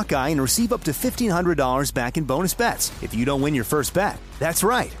code Buckeye and receive up to $1,500 back in bonus bets if you don't win your first bet. That's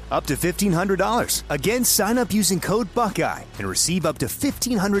right, up to $1,500. Again, sign up using code Buckeye and receive up to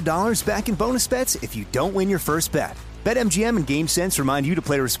 $1,500 back in bonus bets if you don't win your first bet. BetMGM and GameSense remind you to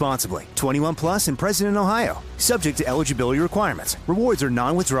play responsibly. 21 plus and present in Ohio. Subject to eligibility requirements. Rewards are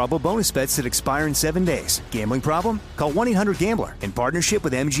non-withdrawable bonus bets that expire in 7 days. Gambling problem? Call 1-800-GAMBLER in partnership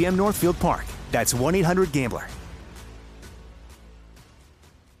with MGM Northfield Park. That's 1-800-GAMBLER.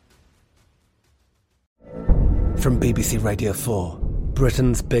 From BBC Radio 4,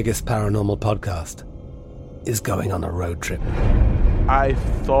 Britain's biggest paranormal podcast is going on a road trip. I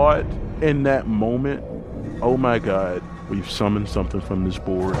thought in that moment, oh my God, we've summoned something from this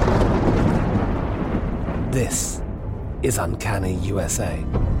board. This is Uncanny USA.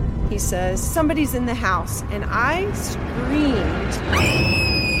 He says, somebody's in the house, and I screamed.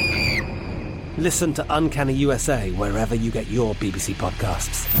 Listen to Uncanny USA wherever you get your BBC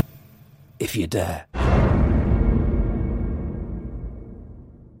podcasts, if you dare.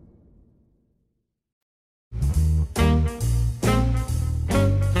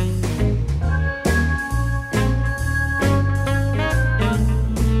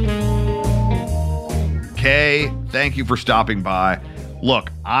 Kay, thank you for stopping by.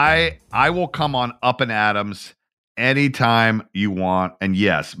 Look, I will come on Up and Adams anytime you want. And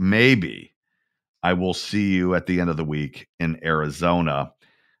yes, maybe I will see you at the end of the week in Arizona.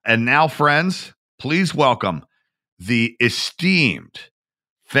 And now, friends, please welcome the esteemed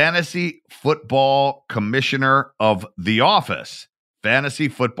fantasy football commissioner of The Office Fantasy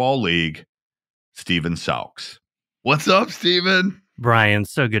Football League, Steven Saux. What's up, Steven? Brian,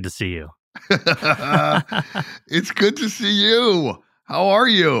 so good to see you. It's good to see you. How are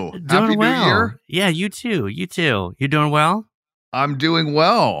you? Doing Happy well. New Year. Yeah, you too. You too. You doing well? I'm doing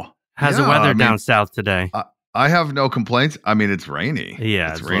well. How's the weather down south today? I have no complaints. I mean, it's rainy.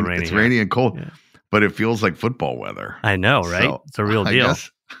 Yeah, it's rainy. It's rainy and cold, but it feels like football weather. I know, right? So, it's a real deal.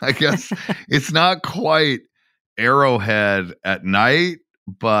 I guess it's not quite Arrowhead at night,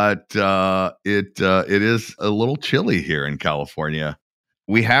 but it is a little chilly here in California.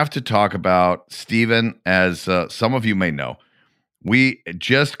 We have to talk about, Steven, as some of you may know, we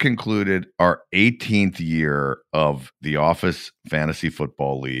just concluded our 18th year of the Office Fantasy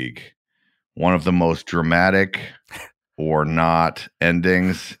Football League, one of the most dramatic or not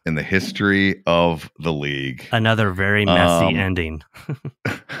endings in the history of the league. Another very messy ending.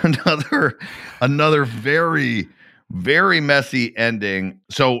 another very, very messy ending.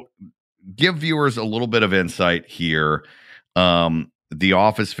 So give viewers a little bit of insight here. The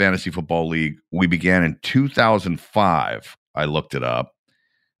Office Fantasy Football League, we began in 2005. I looked it up.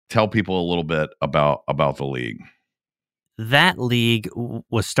 Tell people a little bit about the league. That league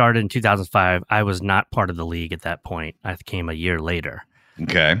was started in 2005. I was not part of the league at that point. I came a year later.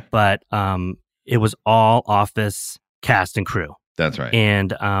 Okay. But it was all Office cast and crew. That's right.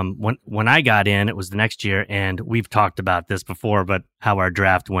 And when I got in, it was the next year, and we've talked about this before, but how our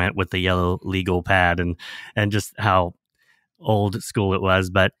draft went with the yellow legal pad and just how old school it was.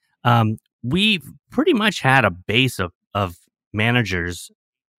 But we've pretty much had a base of managers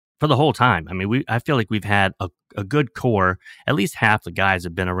for the whole time. I mean, I feel like we've had a good core. At least half the guys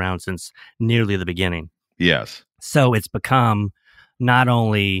have been around since nearly the beginning. Yes. So it's become not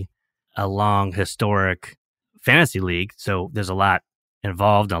only a long historic fantasy league, so there's a lot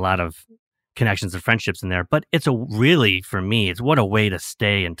involved, a lot of connections and friendships in there, but it's for me, it's what a way to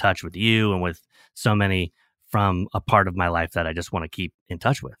stay in touch with you and with so many from a part of my life that I just want to keep in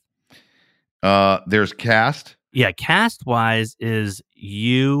touch with. There's cast. Yeah, cast-wise is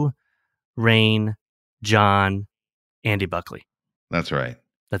you, Rain, John, Andy Buckley. That's right.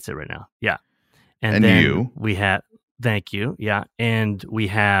 That's it right now. Yeah. And then you. We have, thank you. Yeah. And we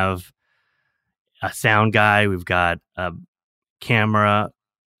have a sound guy. We've got a camera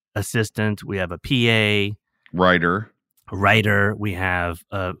assistant. We have a PA. Writer. We have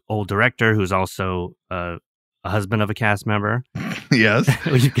an old director who's also a husband of a cast member. Yes.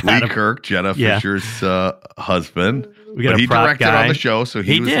 Lee Kirk, Jenna Fisher's husband. But he directed on the show, so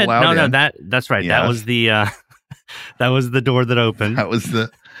he was did. allowed in. That's right. Yes. That was the door that opened.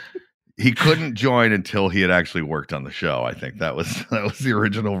 He couldn't join until he had actually worked on the show. I think that was the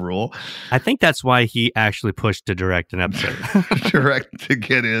original rule. I think that's why he actually pushed to direct an episode. To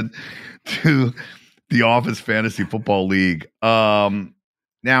get in to the Office Fantasy Football League.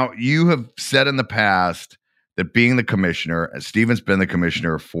 Now, you have said in the past that being the commissioner, and Steven's been the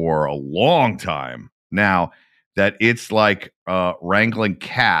commissioner for a long time now, that it's like wrangling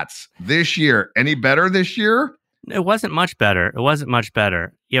cats. This year, any better this year? It wasn't much better.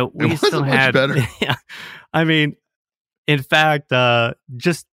 Yeah, we still had. Yeah, I mean, in fact,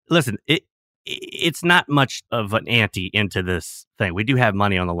 just listen. It's not much of an ante into this thing. We do have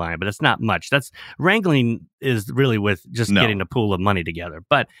money on the line, but it's not much. That's wrangling is really with just getting a pool of money together.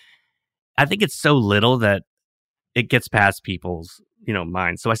 But I think it's so little that it gets past people's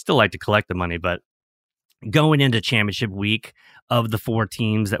minds. So I still like to collect the money, but going into championship week, of the 4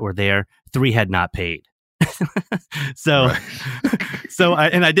 teams that were there, 3 had not paid. I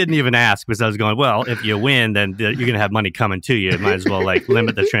didn't even ask because I was going, well, if you win, then you're going to have money coming to you. Might as well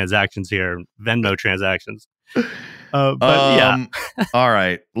limit the transactions here, Venmo transactions. Yeah. All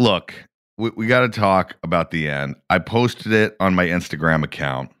right. Look, we got to talk about the end. I posted it on my Instagram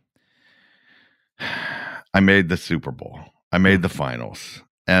account. I made the Super Bowl. I made the finals.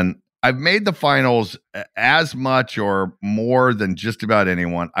 And I've made the finals as much or more than just about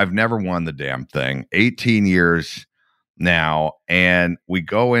anyone. I've never won the damn thing. 18 years now. And we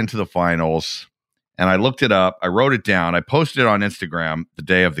go into the finals. And I looked it up. I wrote it down. I posted it on Instagram the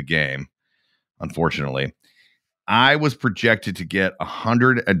day of the game, unfortunately. I was projected to get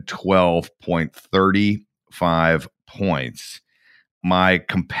 112.35 points. My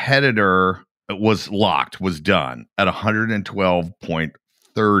competitor was done at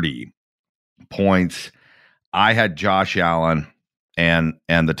 112.30 points. I had Josh Allen and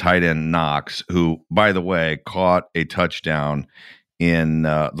the tight end Knox, who, by the way, caught a touchdown in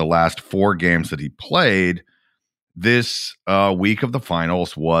the last 4 games that he played. This week of the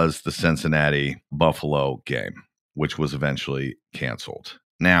finals was the Cincinnati-Buffalo game, which was eventually canceled.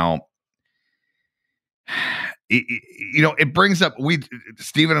 Now, it brings up,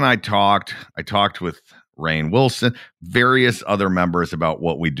 Stephen and I talked with Rainn Wilson, various other members about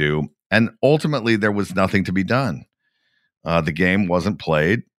what we do. And ultimately there was nothing to be done. The game wasn't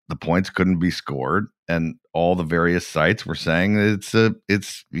played. The points couldn't be scored. And all the various sites were saying it's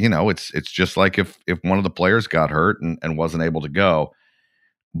just like if one of the players got hurt and wasn't able to go,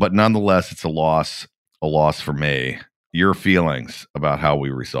 but nonetheless, it's a loss for me. Your feelings about how we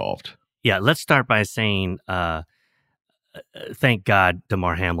resolved. Yeah, let's start by saying, thank God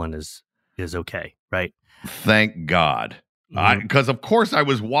Damar Hamlin is okay, right? Thank God. Because, of course, I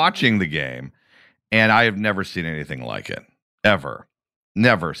was watching the game, and I have never seen anything like it, ever.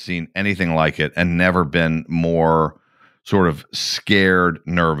 Never seen anything like it, and never been more sort of scared,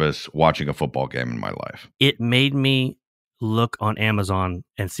 nervous watching a football game in my life. It made me look on Amazon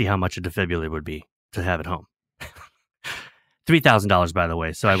and see how much a defibrillator would be to have at home. $3,000, by the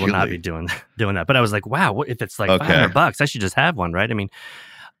way. So I will not be doing that. But I was like, wow, what if it's like $500? I should just have one, right? I mean,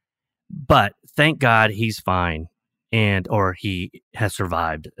 but thank God he's fine, or he has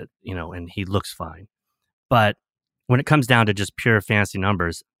survived, and he looks fine. But when it comes down to just pure fantasy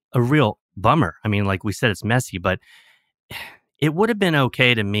numbers, a real bummer. I mean, like we said, it's messy, but it would have been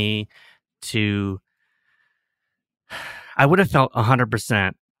okay to me I would have felt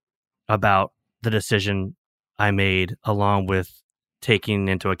 100% about the decision I made, along with taking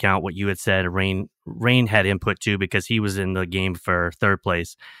into account what you had said. Rainn had input too, because he was in the game for third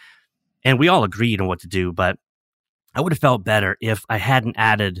place, and we all agreed on what to do. But I would have felt better if I hadn't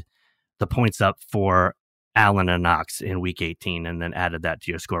added the points up for Allen and Knox in week 18 and then added that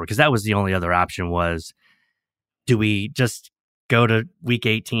to your score, because that was the only other option. Was, do we just go to week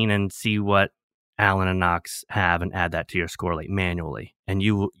 18 and see what Allen and Knox have and add that to your score manually? And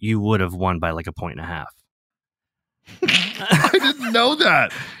you would have won by like 1.5 points. I didn't know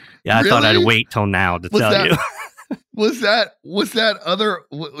that. Yeah, I thought I'd wait till now to tell you. Was that other?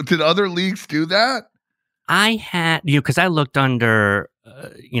 Did other leagues do that? I had because I looked under.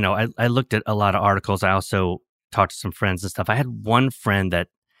 I looked at a lot of articles. I also talked to some friends and stuff. I had one friend that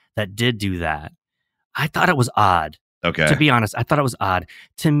did do that. I thought it was odd. Okay. To be honest, I thought it was odd.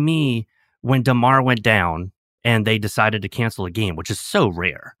 To me, when Damar went down and they decided to cancel a game, which is so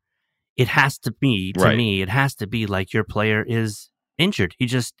rare, it has to be, to me, it has to be like your player is injured. He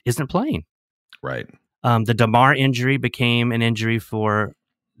just isn't playing. Right. The Damar injury became an injury for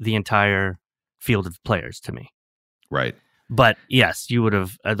the entire field of players to me. Right. But yes, you would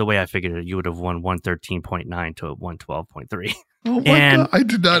have, the way I figured it, you would have won 113.9 to 112.3. Oh my God, I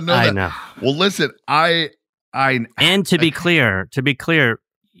did not know that. I know. Well, listen, and to be clear,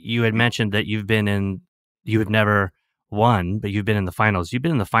 you had mentioned that you have never won, but you've been in the finals. You've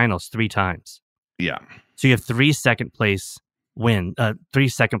been in the finals 3 times. Yeah. So you have 3 second place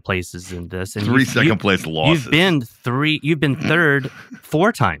places in this, and 3 second place losses. You've been third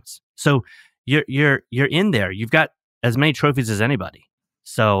 4 times. So you're in there. You've got as many trophies as anybody.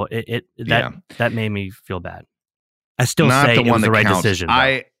 So that made me feel bad. I still say it was the right decision.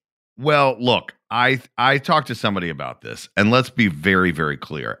 Look, I talked to somebody about this, and let's be very, very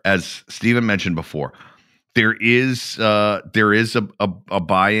clear. As Stephen mentioned before, there is a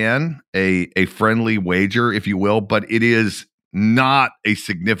buy-in, a friendly wager, if you will, but it is not a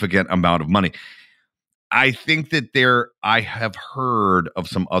significant amount of money. I think that I have heard of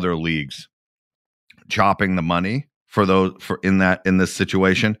some other leagues chopping the money in this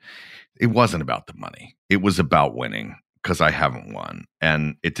situation. It wasn't about the money. It was about winning, because I haven't won,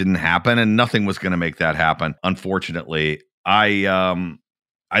 and it didn't happen, and nothing was going to make that happen. Unfortunately, I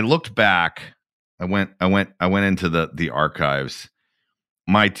looked back. I went into the archives.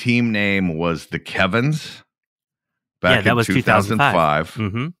 My team name was the Kevins back in 2005.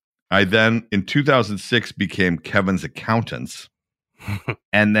 Mm-hmm. I then in 2006 became Kevin's Accountants.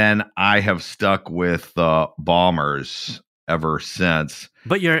 And then I have stuck with Bombers ever since.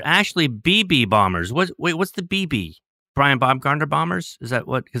 But you're actually BB Bombers. What's the BB? Brian Baumgartner Bombers? Is that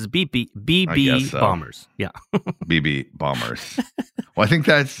what? Because BB so. Bombers. Yeah. BB Bombers. Well, I think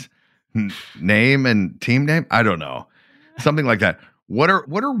that's name and team name. I don't know. Something like that. What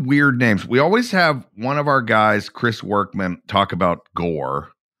are weird names? We always have one of our guys, Chris Workman, talk about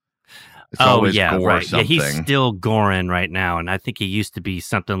Gore. It's always Gore right. something. Yeah, he's still Gorin right now, and I think he used to be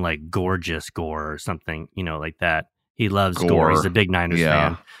something like Gorgeous Gore or something, like that. He loves Gore. He's a big Niners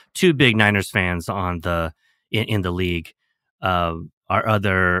fan. 2 big Niners fans in the league. Our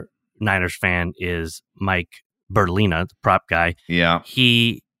other Niners fan is Mike Bertolina, the prop guy. Yeah,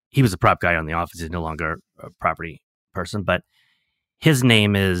 he was a prop guy on The Office. He's no longer a property person, but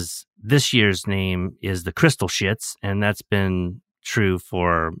this year's name is the Crystal Shits, and that's been true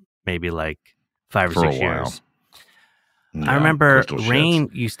for maybe like 5 or 6 years. Yeah, I remember Crystal Rain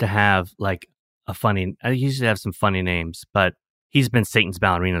shits. used to have like he used to have some funny names, but he's been Satan's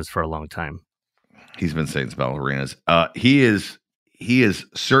Ballerinas for a long time. He's been Satan's Ballerinas. He is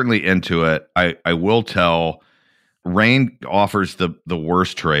certainly into it. I will tell, Rain offers the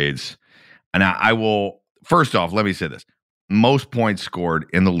worst trades. And I will, first off, let me say this. Most points scored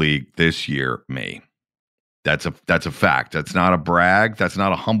in the league this year, me. That's a fact. That's not a brag. That's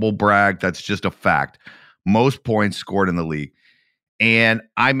not a humble brag. That's just a fact. Most points scored in the league. And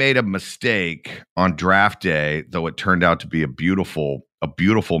I made a mistake on draft day, though it turned out to be a beautiful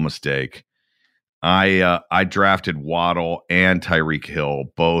mistake. I drafted Waddle and Tyreek Hill,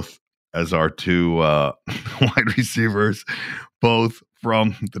 both as our two wide receivers, both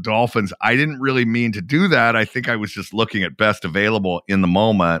from the Dolphins. I didn't really mean to do that. I think I was just looking at best available in the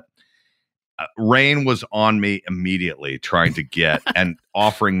moment. Rain was on me immediately, trying to get and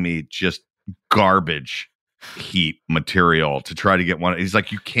offering me just garbage heap material to try to get one. He's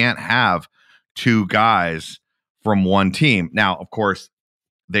like, you can't have two guys from one team. Now, of course,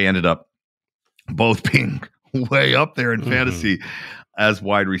 they ended up both being way up there in fantasy as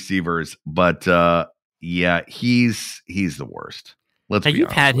wide receivers. But yeah, he's the worst. Let's be honest.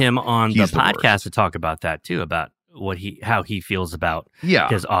 You've had him on the podcast to talk about that too, about how he feels about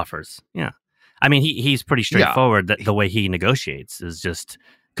his offers. Yeah. I mean, he's pretty straightforward. That the way he negotiates is just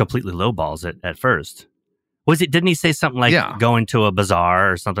completely lowballs at first. Didn't he say something like going to a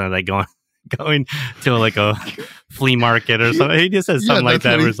bazaar or something like going to like a flea market or something? He just says something like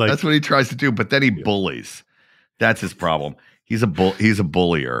that. That's what he tries to do, but then he bullies. That's his problem. He's a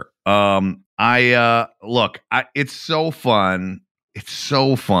bullier. It's so fun. It's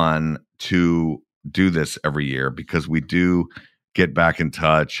so fun to do this every year because we do get back in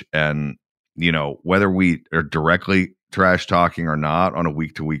touch, and whether we are directly trash talking or not on a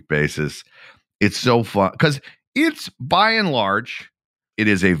week to week basis, it's so fun because it's, by and large, it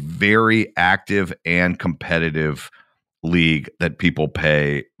is a very active and competitive league that people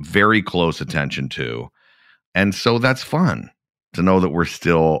pay very close attention to. And so that's fun to know that we're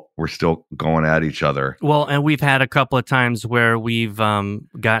still going at each other. Well, and we've had a couple of times where we've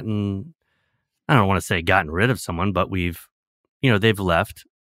gotten, I don't want to say gotten rid of someone, but they've left.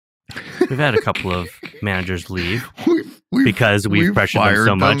 We've had a couple of managers leave because we've pressured them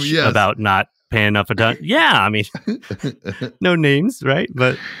so much about not paying enough attention. Yeah, I mean, no names, right?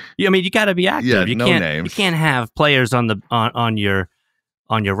 But I mean, you got to be active. Yeah, you names. You can't have players on your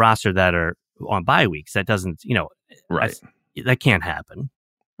roster that are on bye weeks. That doesn't, right? That can't happen.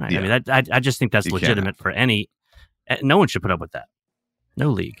 Right? Yeah. I mean, I just think that's legitimate for any. No one should put up with that. No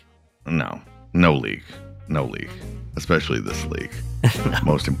league. No league, especially this league.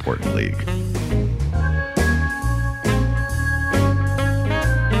 Most important league.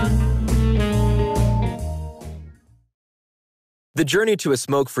 The journey to a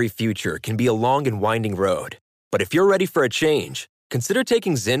smoke-free future can be a long and winding road. But if you're ready for a change, consider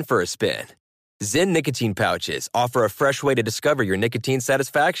taking Zyn for a spin. Zyn nicotine pouches offer a fresh way to discover your nicotine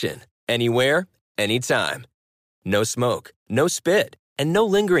satisfaction. Anywhere, anytime. No smoke, no spit, and no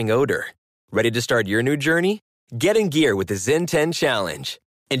lingering odor. Ready to start your new journey? Get in gear with the Zyn 10 Challenge.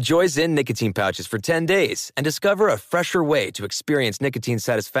 Enjoy Zyn nicotine pouches for 10 days and discover a fresher way to experience nicotine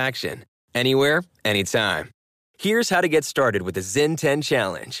satisfaction. Anywhere, anytime. Here's how to get started with the Zyn 10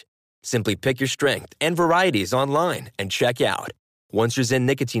 Challenge. Simply pick your strength and varieties online and check out. Once your Zyn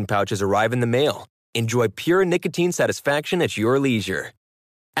nicotine pouches arrive in the mail, enjoy pure nicotine satisfaction at your leisure.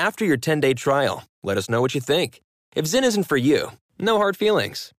 After your 10-day trial, let us know what you think. If Zyn isn't for you, no hard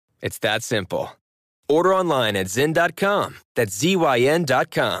feelings. It's that simple. Order online at Zyn.com, that's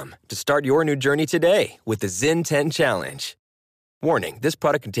ZYN.com, to start your new journey today with the Zyn 10 Challenge. Warning, this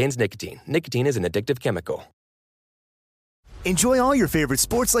product contains nicotine. Nicotine is an addictive chemical. Enjoy all your favorite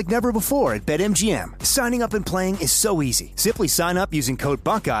sports like never before at BetMGM. Signing up and playing is so easy. Simply sign up using code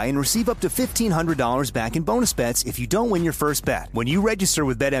Buckeye and receive up to $1,500 back in bonus bets if you don't win your first bet. When you register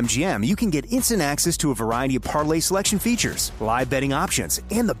with BetMGM, you can get instant access to a variety of parlay selection features, live betting options,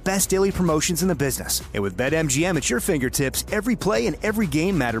 and the best daily promotions in the business. And with BetMGM at your fingertips, every play and every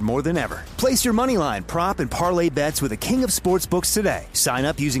game matter more than ever. Place your moneyline, prop, and parlay bets with the king of sportsbooks today. Sign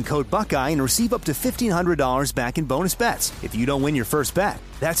up using code Buckeye and receive up to $1,500 back in bonus bets if you don't win your first bet.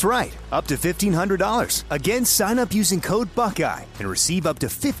 That's right, up to $1,500. Again, sign up using code Buckeye and receive up to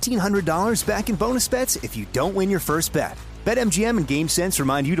 $1,500 back in bonus bets if you don't win your first bet. BetMGM and GameSense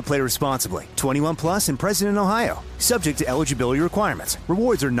remind you to play responsibly. 21 plus and present in Ohio. Subject to eligibility requirements.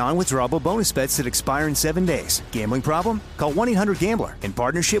 Rewards are non-withdrawable bonus bets that expire in 7 days. Gambling problem? Call 1-800-GAMBLER in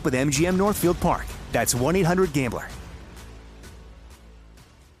partnership with MGM Northfield Park. That's 1-800-GAMBLER.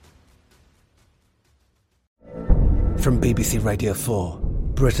 From BBC Radio 4,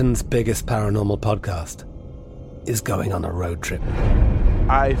 Britain's biggest paranormal podcast is going on a road trip.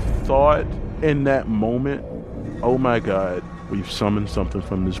 I thought in that moment, oh my God, we've summoned something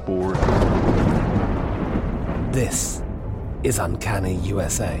from this board. This is Uncanny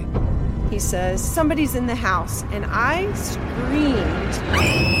USA. He says, somebody's in the house, and I screamed.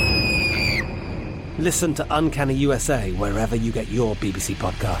 Listen to Uncanny USA wherever you get your BBC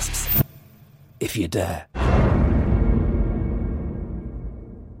podcasts, if you dare.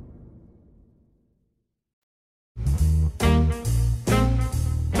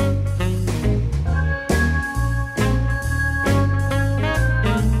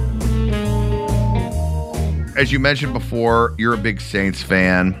 As you mentioned before, you're a big Saints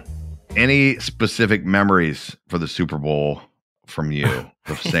fan. Any specific memories for the Super Bowl from you?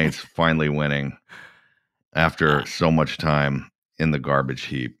 The Saints finally winning after so much time in the garbage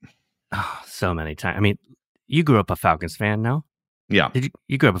heap. Oh, so many times. I mean, you grew up a Falcons fan, no? Yeah.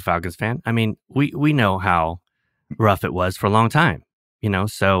 You grew up a Falcons fan? I mean, we know how rough it was for a long time,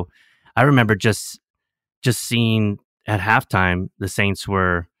 So I remember just seeing at halftime the Saints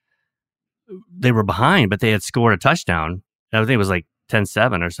were behind, but they had scored a touchdown. I think it was like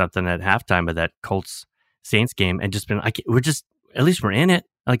 10-7 or something at halftime of that Colts Saints game, and just been like, at least we're in it,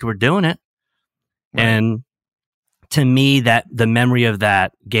 like we're doing it. Right. And to me, that the memory of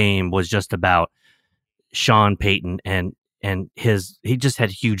that game was just about Sean Payton and he just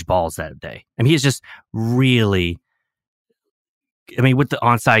had huge balls that day. I mean, he's just really, with the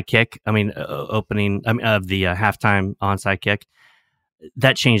onside kick, opening of the halftime onside kick,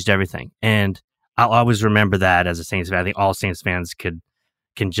 that changed everything. And I'll always remember that as a Saints fan. I think all Saints fans can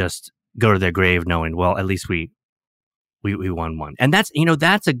just go to their grave knowing, well, at least we won one. And that's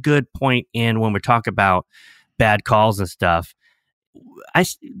a good point in when we talk about bad calls and stuff.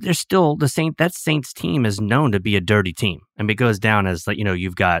 There's still that Saints team is known to be a dirty team. I mean, it goes down as like,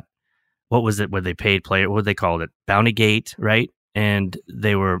 you've got, what was it where they paid player? What they called it? Bounty Gate, right? And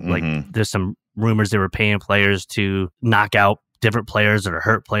they were like, there's some rumors they were paying players to knock out different players or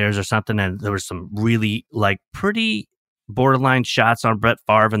hurt players or something. And there was some really like pretty borderline shots on Brett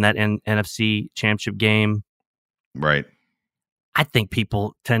Favre in that NFC championship game. Right. I think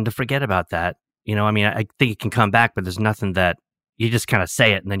people tend to forget about that. I think it can come back, but there's nothing that you just kind of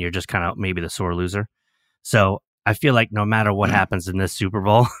say it and then you're just kind of maybe the sore loser. So I feel like no matter what happens in this Super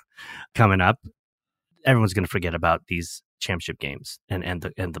Bowl coming up, everyone's going to forget about these championship games and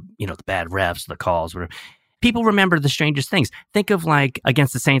the bad refs, the calls, whatever. People remember the strangest things. Think of like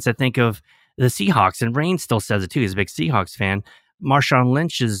against the Saints, I think of the Seahawks, and Rain still says it too. He's a big Seahawks fan. Marshawn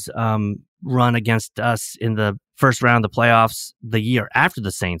Lynch's run against us in the first round of the playoffs the year after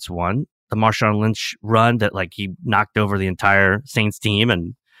the Saints won. The Marshawn Lynch run that like he knocked over the entire Saints team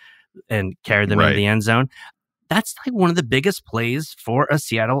and carried them into the end zone. That's like one of the biggest plays for a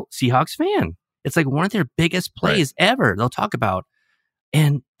Seattle Seahawks fan. It's like one of their biggest plays ever. They'll talk about,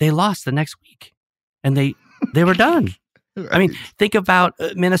 and they lost the next week, and they were done. Right. I mean, think about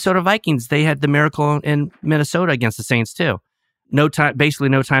Minnesota Vikings. They had the miracle in Minnesota against the Saints too. Basically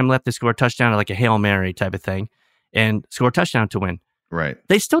no time left. They score a touchdown, like a Hail Mary type of thing, and score a touchdown to win. Right.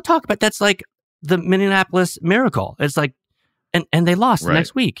 They still talk about that's like the Minneapolis miracle. It's like, and they lost the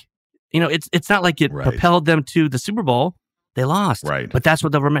next week. It's not like it propelled them to the Super Bowl. They lost. Right. But that's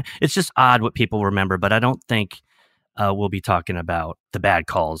what they'll remember. It's just odd what people remember, but I don't think we'll be talking about the bad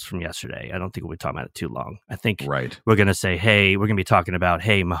calls from yesterday. I don't think we'll be talking about it too long. I think we're going to say, hey, we're going to be talking about,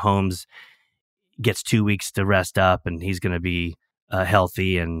 hey, Mahomes gets 2 weeks to rest up and he's going to be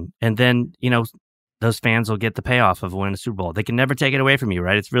healthy. And then, those fans will get the payoff of winning a Super Bowl. They can never take it away from you,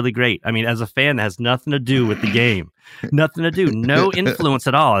 right? It's really great. I mean, as a fan, it has nothing to do with the game. Nothing to do. No influence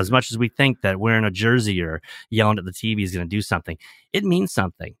at all. As much as we think that wearing a jersey or yelling at the TV is going to do something, it means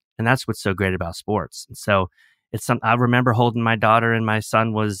something. And that's what's so great about sports. And so I remember holding my daughter, and my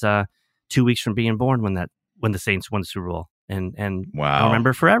son was 2 weeks from being born when the Saints won the Super Bowl. And wow. I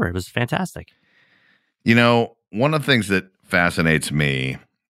remember it forever. It was fantastic. One of the things that fascinates me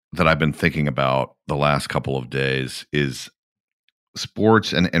that I've been thinking about the last couple of days is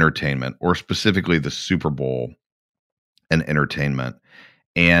sports and entertainment, or specifically the Super Bowl and entertainment.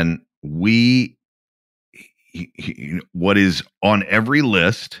 And what is on every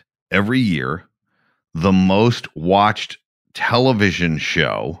list every year, the most watched television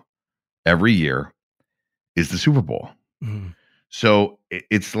show every year is the Super Bowl. Mm. So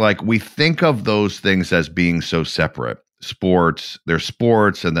it's like we think of those things as being so separate. There's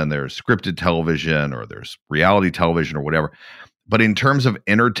sports, and then there's scripted television, or there's reality television, or whatever. But in terms of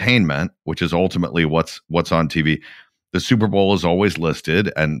entertainment, which is ultimately what's on TV, the Super Bowl is always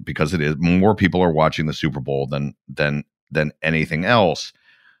listed, and because it is, more people are watching the Super Bowl than anything else.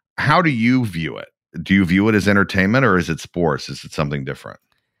 How do you view it? Do you view it as entertainment, or is it sports? Is it something different?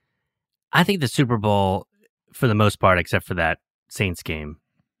 I think the Super Bowl, for the most part, except for that Saints game,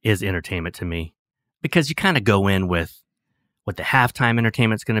 is entertainment to me, because you kind of go in with what the halftime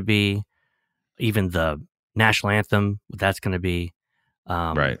entertainment's going to be, even the national anthem, what that's going to be.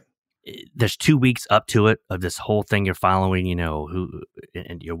 Right. There's 2 weeks up to it of this whole thing you're following,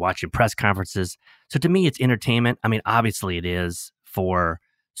 and you're watching press conferences. So to me, it's entertainment. I mean, obviously it is for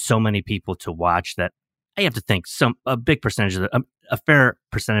so many people to watch that I have to think a big percentage of a fair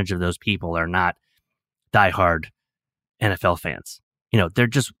percentage of those people are not diehard NFL fans. They're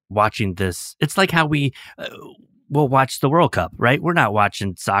just watching this. It's like how we'll watch the World Cup, right? We're not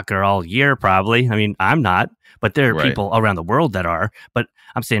watching soccer all year, probably. I mean, I'm not, but there are people around the world that are. But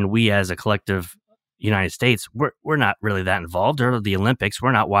I'm saying we as a collective United States, we're not really that involved. Or the Olympics,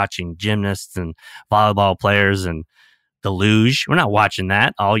 we're not watching gymnasts and volleyball players and the luge. We're not watching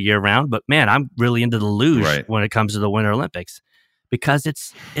that all year round. But man, I'm really into the luge when it comes to the Winter Olympics, because it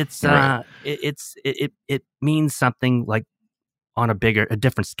means something like on a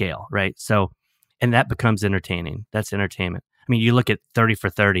different scale, right? So, and that becomes entertaining. That's entertainment. I mean, you look at 30 for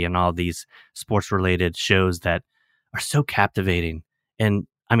 30 and all these sports-related shows that are so captivating. And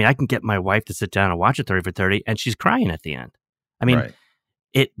I mean, I can get my wife to sit down and watch a 30 for 30 and she's crying at the end. I mean,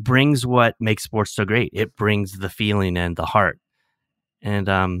 it brings what makes sports so great. It brings the feeling and the heart. And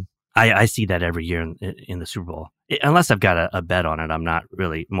I see that every year in the Super Bowl. Unless I've got a bet on it, I'm not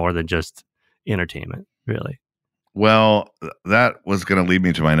really more than just entertainment, really. Well, that was going to lead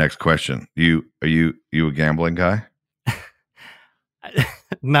me to my next question. Are you a gambling guy?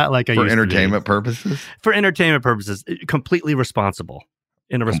 Not like I used to be. For entertainment purposes? For entertainment purposes, completely responsible.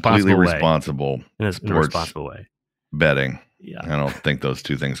 In a responsible way. Betting. Yeah. I don't think those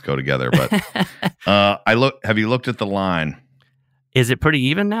two things go together, but have you looked at the line? Is it pretty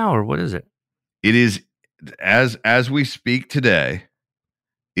even now, or what is it? It is, as we speak today,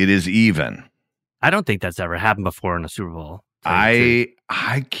 it is even. I don't think that's ever happened before in a Super Bowl. I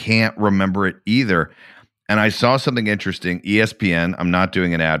can't remember it either. And I saw something interesting. ESPN, I'm not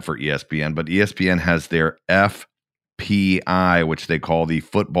doing an ad for ESPN, but ESPN has their FPI, which they call the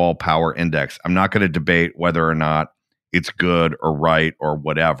Football Power Index. I'm not going to debate whether or not it's good or right or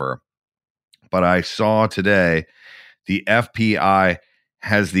whatever. But I saw today the FPI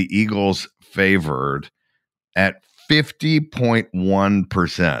has the Eagles favored at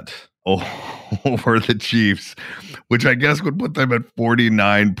 50.1%. Over the Chiefs, which I guess would put them at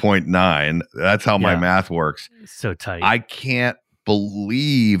 49.9. That's how my math works. So tight. I can't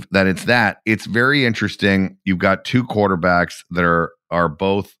believe that it's that. It's very interesting. You've got two quarterbacks that are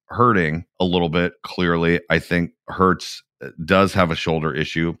both hurting a little bit. Clearly, I think Hurts does have a shoulder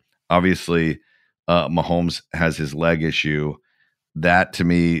issue. Obviously, Mahomes has his leg issue. That to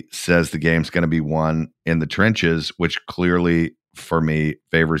me says the game's going to be won in the trenches, which clearly for me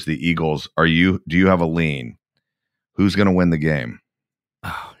favors the Eagles. Do you have a lean? Who's going to win the game?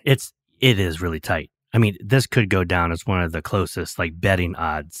 Oh, it is really tight. I mean, this could go down as one of the closest betting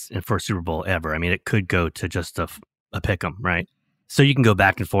odds for a Super Bowl ever. I mean, it could go to just a pick 'em, right? So you can go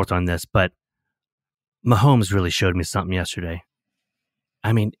back and forth on this, but Mahomes really showed me something yesterday.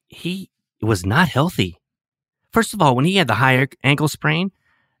 I mean, he was not healthy. First of all, when he had the high ankle sprain,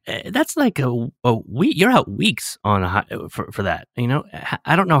 that's like a week. You're out weeks on for that.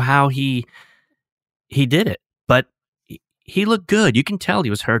 I don't know how he did it, but he looked good. You can tell he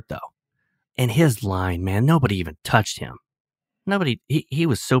was hurt though. And his line, man, nobody even touched him. He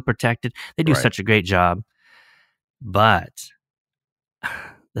was so protected. They do such a great job. But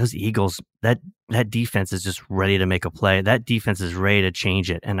those Eagles, that defense is just ready to make a play. That defense is ready to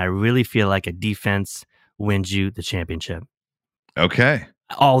change it. And I really feel like a defense wins you the championship. Okay.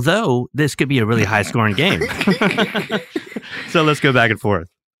 Although this could be a really high scoring game. So let's go back and forth.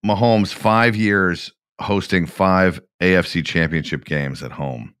 Mahomes, 5 years hosting 5 AFC championship games at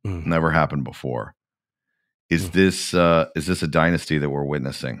home. Never happened before. Is this a dynasty that we're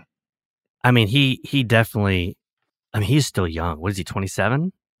witnessing? I mean, he definitely, he's still young. What is he,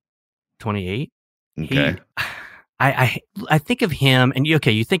 27? 28? Okay. I think of him, and you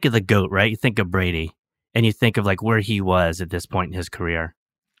think of the GOAT, right? You think of Brady, and you think of where he was at this point in his career.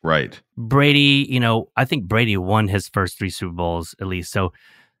 Right. Brady, I think Brady won his first 3 Super Bowls at least. So,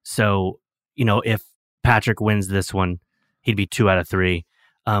 if Patrick wins this one, he'd be 2 out of 3.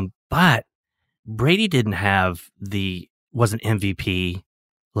 But Brady wasn't MVP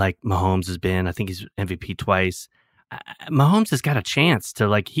like Mahomes has been. I think he's MVP twice. Mahomes has got a chance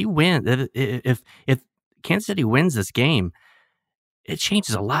to he wins. If Kansas City wins this game, it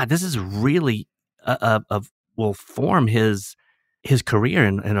changes a lot. This is really will form his career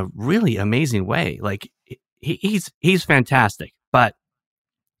in a really amazing way. Like he's fantastic. But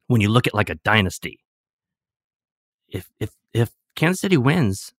when you look at like a dynasty, if Kansas City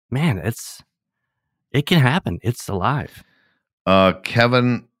wins, man, it can happen. It's alive.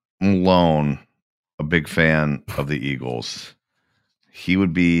 Kevin Malone, a big fan of the Eagles. He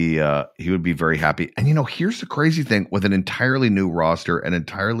would be very happy. And here's the crazy thing: with an entirely new roster, an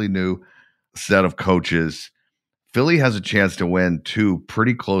entirely new set of coaches, Philly has a chance to win two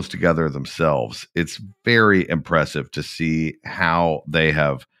pretty close together themselves. It's very impressive to see how they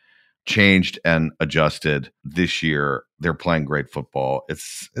have changed and adjusted this year. They're playing great football.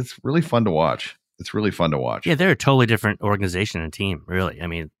 It's really fun to watch. It's really fun to watch. Yeah, they're a totally different organization and team, really. I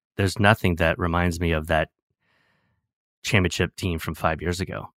mean, there's nothing that reminds me of that championship team from 5 years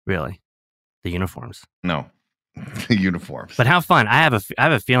ago, really. The uniforms. No. The uniforms. But how fun. I have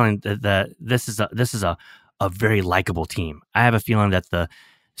a feeling that this is a very likable team. I have a feeling that the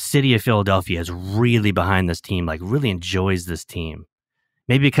city of Philadelphia is really behind this team, like really enjoys this team.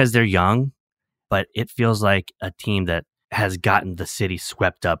 Maybe because they're young, but it feels like a team that has gotten the city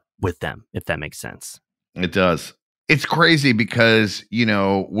swept up with them, if that makes sense. It does. It's crazy because,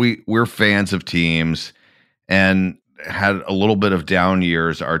 we're fans of teams and had a little bit of down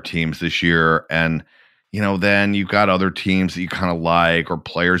years, our teams this year. And, then you've got other teams that you kind of like or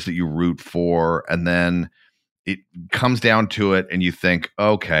players that you root for. And then it comes down to it and you think,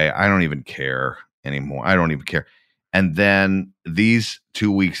 okay, I don't even care anymore. I don't even care. And then these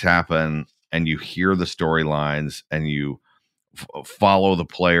 2 weeks happen and you hear the storylines and you follow the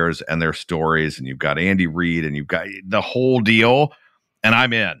players and their stories, and you've got Andy Reid and you've got the whole deal, and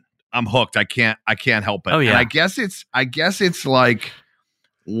I'm in. I'm hooked. I can't help it. Oh, yeah. And I guess it's like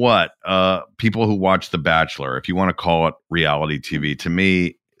what people who watch The Bachelor, if you want to call it reality TV. To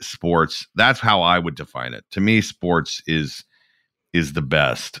me, sports, that's how I would define it. To me, sports is the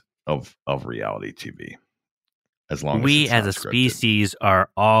best of reality TV. As long we as as a species are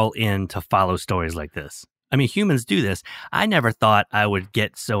all in to follow stories like this. I mean, humans do this. I never thought I would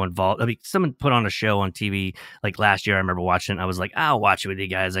get so involved. I mean, someone put on a show on TV like last year. I remember watching it. I was like, I'll watch it with you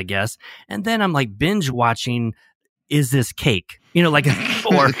guys, I guess. And then I'm like binge watching Is This Cake? Like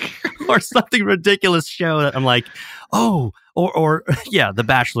or something ridiculous show that I'm like, oh, or yeah, The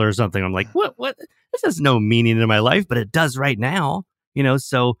Bachelor or something. I'm like, what? This has no meaning in my life, but it does right now.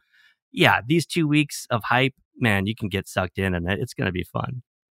 So yeah, these 2 weeks of hype, man, you can get sucked in and it's going to be fun.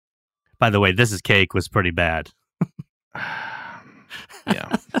 By the way, This Is Cake was pretty bad.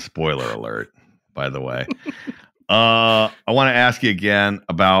 Yeah. Spoiler alert, by the way. I want to ask you again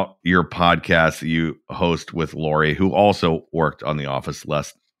about your podcast that you host with Lori, who also worked on The Office,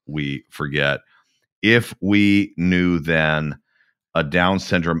 lest we forget. If We Knew Then, a Down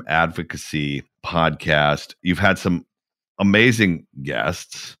syndrome advocacy podcast. You've had some amazing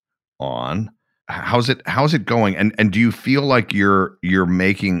guests on. How's it going? And do you feel like you're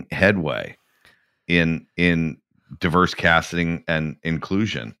making headway in diverse casting and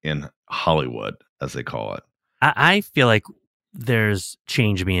inclusion in Hollywood, as they call it? I feel like there's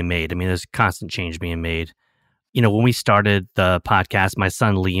change being made. I mean, there's constant change being made. When we started the podcast, my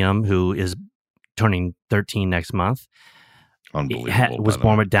son Liam, who is turning 13 next month, unbelievable, was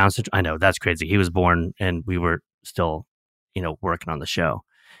born with Down syndrome. I know, that's crazy. He was born and we were still, working on the show.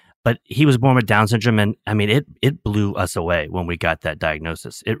 But he was born with Down syndrome, and I mean, it blew us away when we got that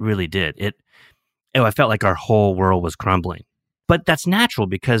diagnosis. It really did. I felt like our whole world was crumbling. But that's natural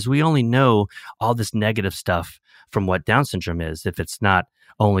because we only know all this negative stuff from what Down syndrome is. If it's not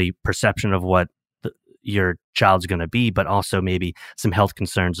only perception of what your child's going to be, but also maybe some health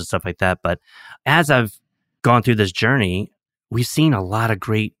concerns and stuff like that. But as I've gone through this journey, we've seen a lot of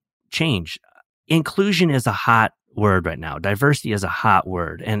great change. Inclusion is a hot word right now. Diversity is a hot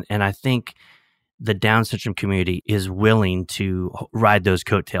word. And I think the Down syndrome community is willing to ride those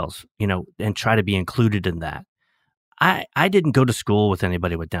coattails, and try to be included in that. I didn't go to school with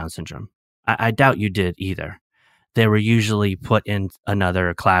anybody with Down syndrome. I doubt you did either. They were usually put in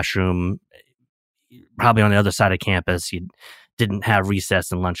another classroom, probably on the other side of campus. You didn't have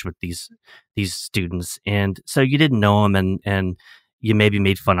recess and lunch with these students. And so you didn't know them and you maybe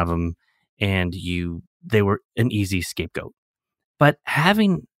made fun of them and they were an easy scapegoat. But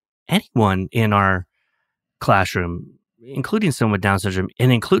having anyone in our classroom, including someone with Down syndrome,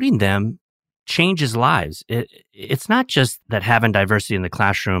 and including them, changes lives. It's not just that having diversity in the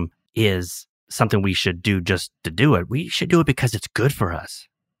classroom is something we should do just to do it. We should do it because it's good for us.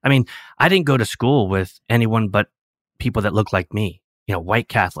 I mean, I didn't go to school with anyone but people that look like me, white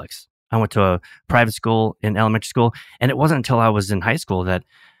Catholics. I went to a private school in elementary school, and it wasn't until I was in high school that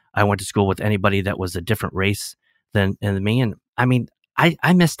I went to school with anybody that was a different race than me. And I mean,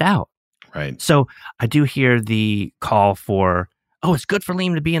 I missed out. Right. So I do hear the call for, it's good for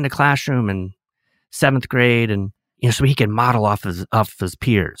Liam to be in the classroom in 7th grade, and so he can model off his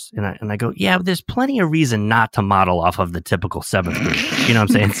peers. And I go, yeah, but there's plenty of reason not to model off of the typical 7th grade. You know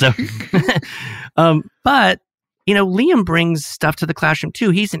what I'm saying? So, but Liam brings stuff to the classroom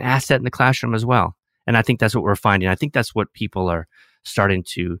too. He's an asset in the classroom as well, and I think that's what we're finding. I think that's what people are starting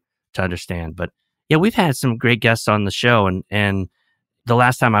to understand. But yeah, we've had some great guests on the show, and the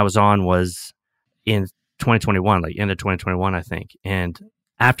last time I was on was in 2021, like end of 2021, I think. And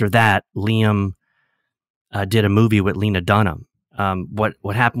after that, Liam did a movie with Lena Dunham.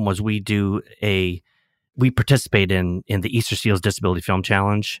 What happened was we participate in the Easter Seals Disability Film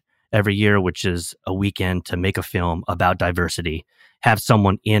Challenge every year, which is a weekend to make a film about diversity, have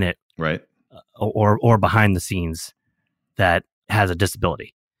someone in it, right, or behind the scenes that has a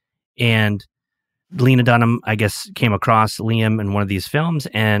disability. And Lena Dunham, I guess, came across Liam in one of these films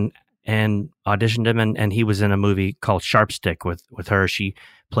and auditioned him, and he was in a movie called Sharp Stick with her. She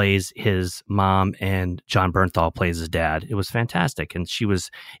plays his mom, and John Bernthal plays his dad. It was fantastic, and she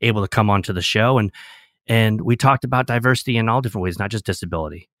was able to come onto the show, and we talked about diversity in all different ways, not just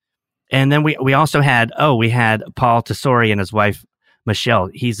disability. And then we also had Paul Tesori and his wife Michelle.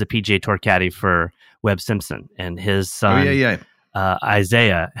 He's the PGA Tour caddy for Webb Simpson, and his son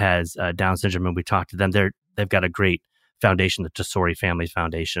Isaiah has Down syndrome, and we talked to them. They've got a great foundation, the Tesori Family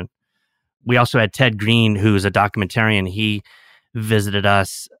Foundation. We also had Ted Green, who's a documentarian. He visited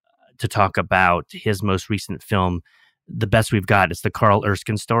us to talk about his most recent film, The Best We've Got. It's the Carl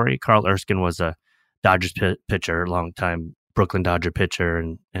Erskine story. Carl Erskine was a Dodgers pitcher, longtime Brooklyn Dodger pitcher,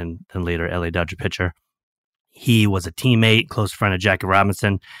 and then later LA Dodger pitcher. He was a teammate, close friend of Jackie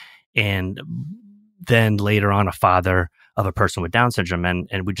Robinson, and then later on a father of a person with Down syndrome.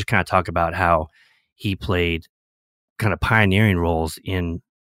 And we just kind of talk about how he played kind of pioneering roles in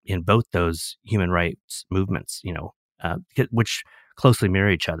both those human rights movements, which closely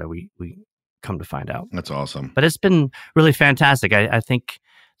mirror each other. We come to find out. That's awesome. But it's been really fantastic. I think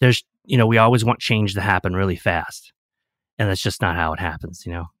there's, we always want change to happen really fast, and that's just not how it happens,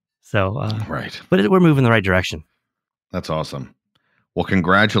 So, right. But we're moving in the right direction. That's awesome. Well,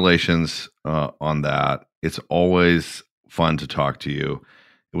 congratulations on that. It's always fun to talk to you.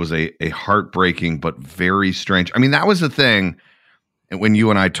 It was a heartbreaking but very strange. I mean, that was the thing when you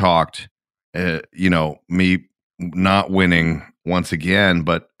and I talked, me not winning once again,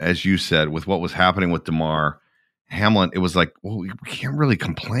 but as you said, with what was happening with Damar Hamlin, it was like, well, we can't really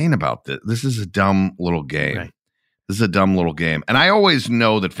complain about this. This is a dumb little game. Right. This is a dumb little game. And I always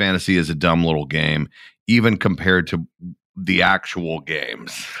know that fantasy is a dumb little game, even compared to the actual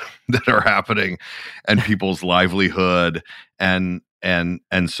games that are happening and people's livelihood and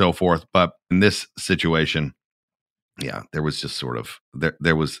so forth. But in this situation, yeah, there was just sort of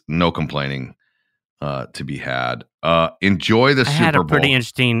there was no complaining to be had. Enjoy the Super Bowl. I had a pretty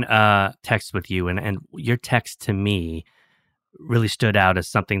interesting text with you, and your text to me really stood out as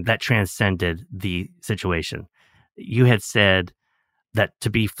something that transcended the situation. You had said that, to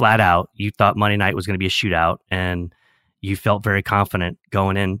be flat out, you thought Monday night was going to be a shootout, and you felt very confident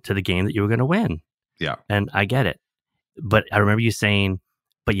going into the game that you were going to win. Yeah. And I get it. But I remember you saying,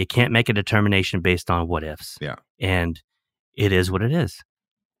 but you can't make a determination based on what ifs. Yeah. And it is what it is.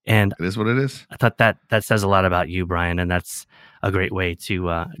 And it is what it is. I thought that says a lot about you, Brian. And that's a great way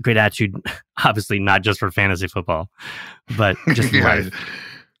to, great attitude, obviously not just for fantasy football, but just life.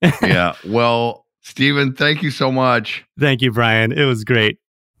 Yeah. Well, Stephen, thank you so much. Thank you, Brian. It was great.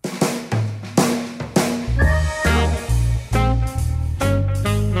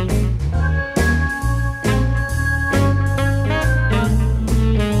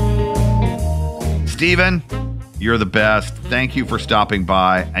 Stephen, you're the best. Thank you for stopping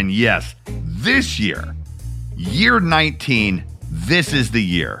by. And yes, this year, year 19, this is the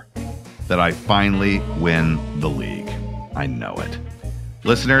year that I finally win the league. I know it.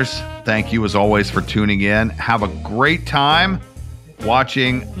 Listeners, thank you as always for tuning in. Have a great time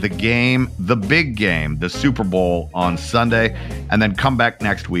watching the game, the big game, the Super Bowl on Sunday, and then come back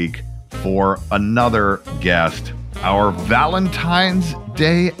next week for another guest, our Valentine's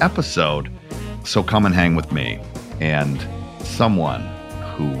Day episode. So come and hang with me and someone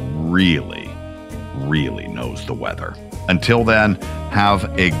who really, really knows the weather. Until then, have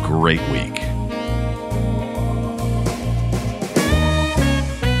a great week.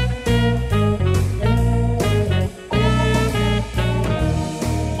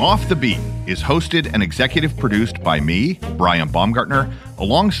 Off the Beat is hosted and executive produced by me, Brian Baumgartner,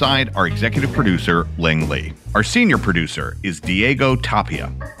 alongside our executive producer, Ling Lee. Our senior producer is Diego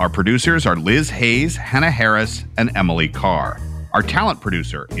Tapia. Our producers are Liz Hayes, Hannah Harris, and Emily Carr. Our talent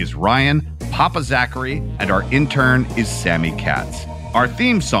producer is Ryan Papa Zachary, and our intern is Sammy Katz. Our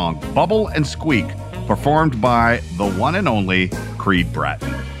theme song, Bubble and Squeak, performed by the one and only Creed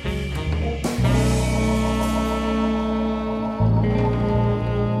Bratton.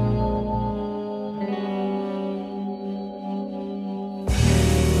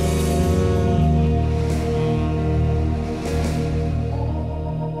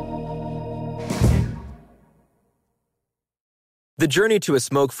 The journey to a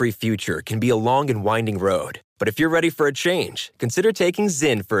smoke-free future can be a long and winding road, but if you're ready for a change, consider taking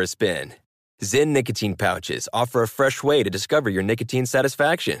Zyn for a spin. Zyn nicotine pouches offer a fresh way to discover your nicotine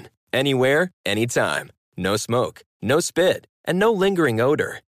satisfaction. Anywhere, anytime. No smoke, no spit, and no lingering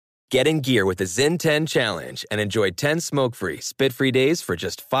odor. Get in gear with the Zyn 10 Challenge and enjoy 10 smoke-free, spit-free days for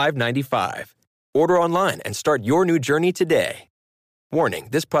just $5.95. Order online and start your new journey today. Warning,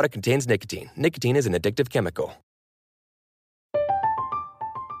 this product contains nicotine. Nicotine is an addictive chemical.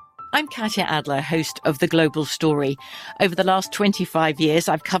 I'm Katya Adler, host of The Global Story. Over the last 25 years,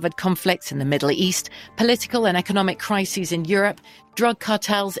 I've covered conflicts in the Middle East, political and economic crises in Europe, drug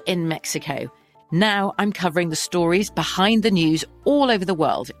cartels in Mexico. Now I'm covering the stories behind the news all over the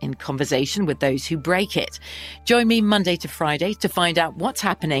world in conversation with those who break it. Join me Monday to Friday to find out what's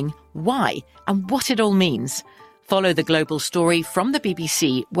happening, why, and what it all means. Follow The Global Story from the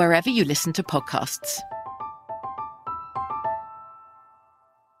BBC wherever you listen to podcasts.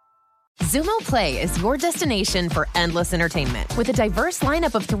 Xumo Play is your destination for endless entertainment. With a diverse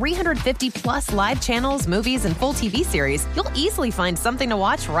lineup of 350-plus live channels, movies, and full TV series, you'll easily find something to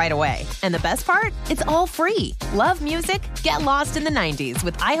watch right away. And the best part? It's all free. Love music? Get lost in the 90s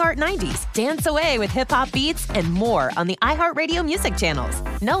with iHeart 90s, dance away with hip-hop beats, and more on the iHeartRadio music channels.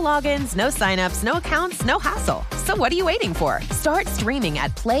 No logins, no signups, no accounts, no hassle. So what are you waiting for? Start streaming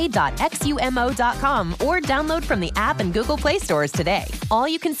at play.xumo.com or download from the app and Google Play stores today. All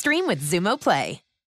you can stream with Xumo Play.